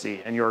your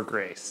mercy and your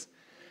grace.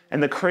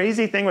 And the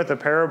crazy thing with the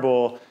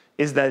parable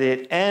is that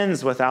it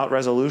ends without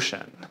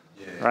resolution,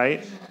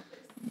 right?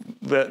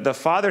 The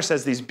father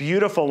says these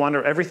beautiful,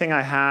 wonder, everything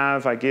I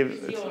have, I give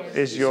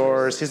is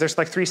yours. There's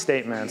like 3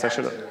 statements.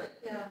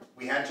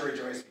 We had to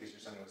rejoice because your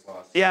son was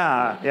lost.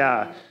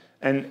 Yeah.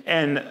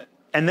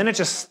 And then it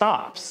just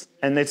stops.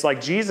 And it's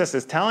like Jesus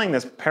is telling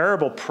this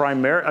parable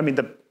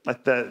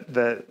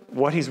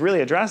what he's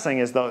really addressing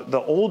is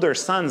the older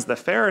sons, the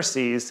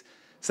Pharisees,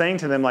 saying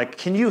to them, like,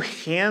 can you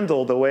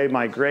handle the way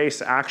my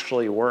grace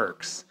actually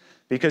works?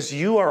 Because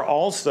you are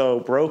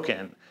also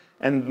broken.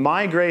 And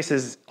my grace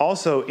is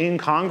also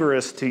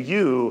incongruous to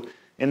you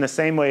in the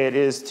same way it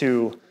is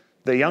to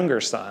the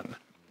younger son.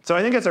 So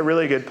I think it's a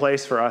really good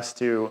place for us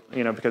to,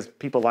 because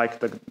people like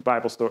the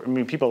Bible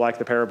story. People like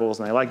the parables,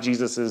 and they like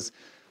Jesus's,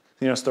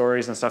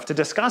 stories and stuff, to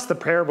discuss the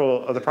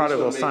parable of the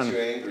prodigal son. This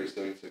one makes you angry,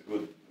 so it's a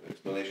good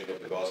explanation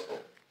of the gospel.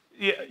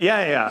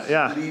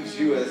 Yeah. It leaves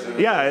you as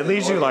a, Yeah, as it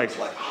leaves you like,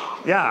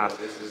 yeah.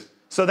 this is,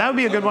 So that would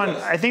be a good one.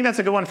 I think that's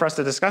a good one for us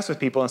to discuss with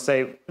people and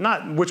say,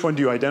 not which one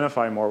do you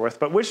identify more with,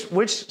 but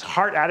which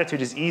heart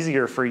attitude is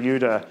easier for you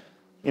to,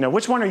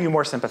 which one are you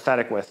more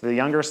sympathetic with, the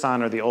younger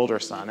son or the older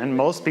son? And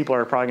most people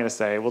are probably going to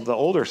say, well, the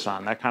older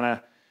son, that kind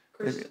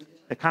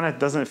of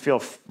doesn't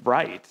feel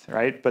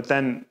right? But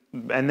then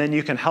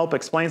you can help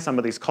explain some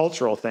of these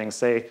cultural things.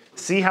 Say,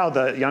 see how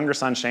the younger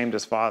son shamed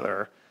his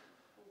father,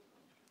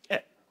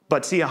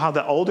 but see how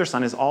the older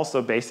son is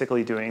also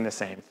basically doing the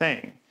same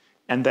thing.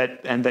 And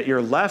that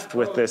you're left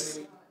with this,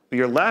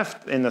 you're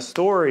left in the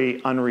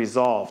story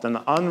unresolved. And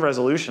the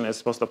unresolution is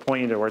supposed to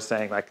point you towards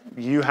saying, like,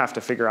 you have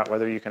to figure out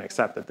whether you can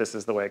accept that this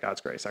is the way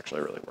God's grace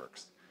actually really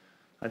works.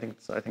 I think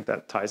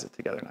that ties it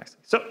together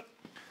nicely. So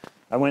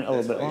I went a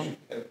little bit long.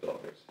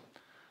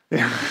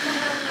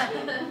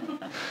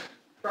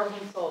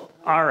 Problem solved.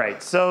 All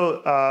right.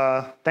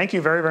 So thank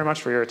you very, very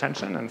much for your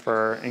attention and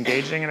for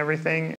engaging and everything.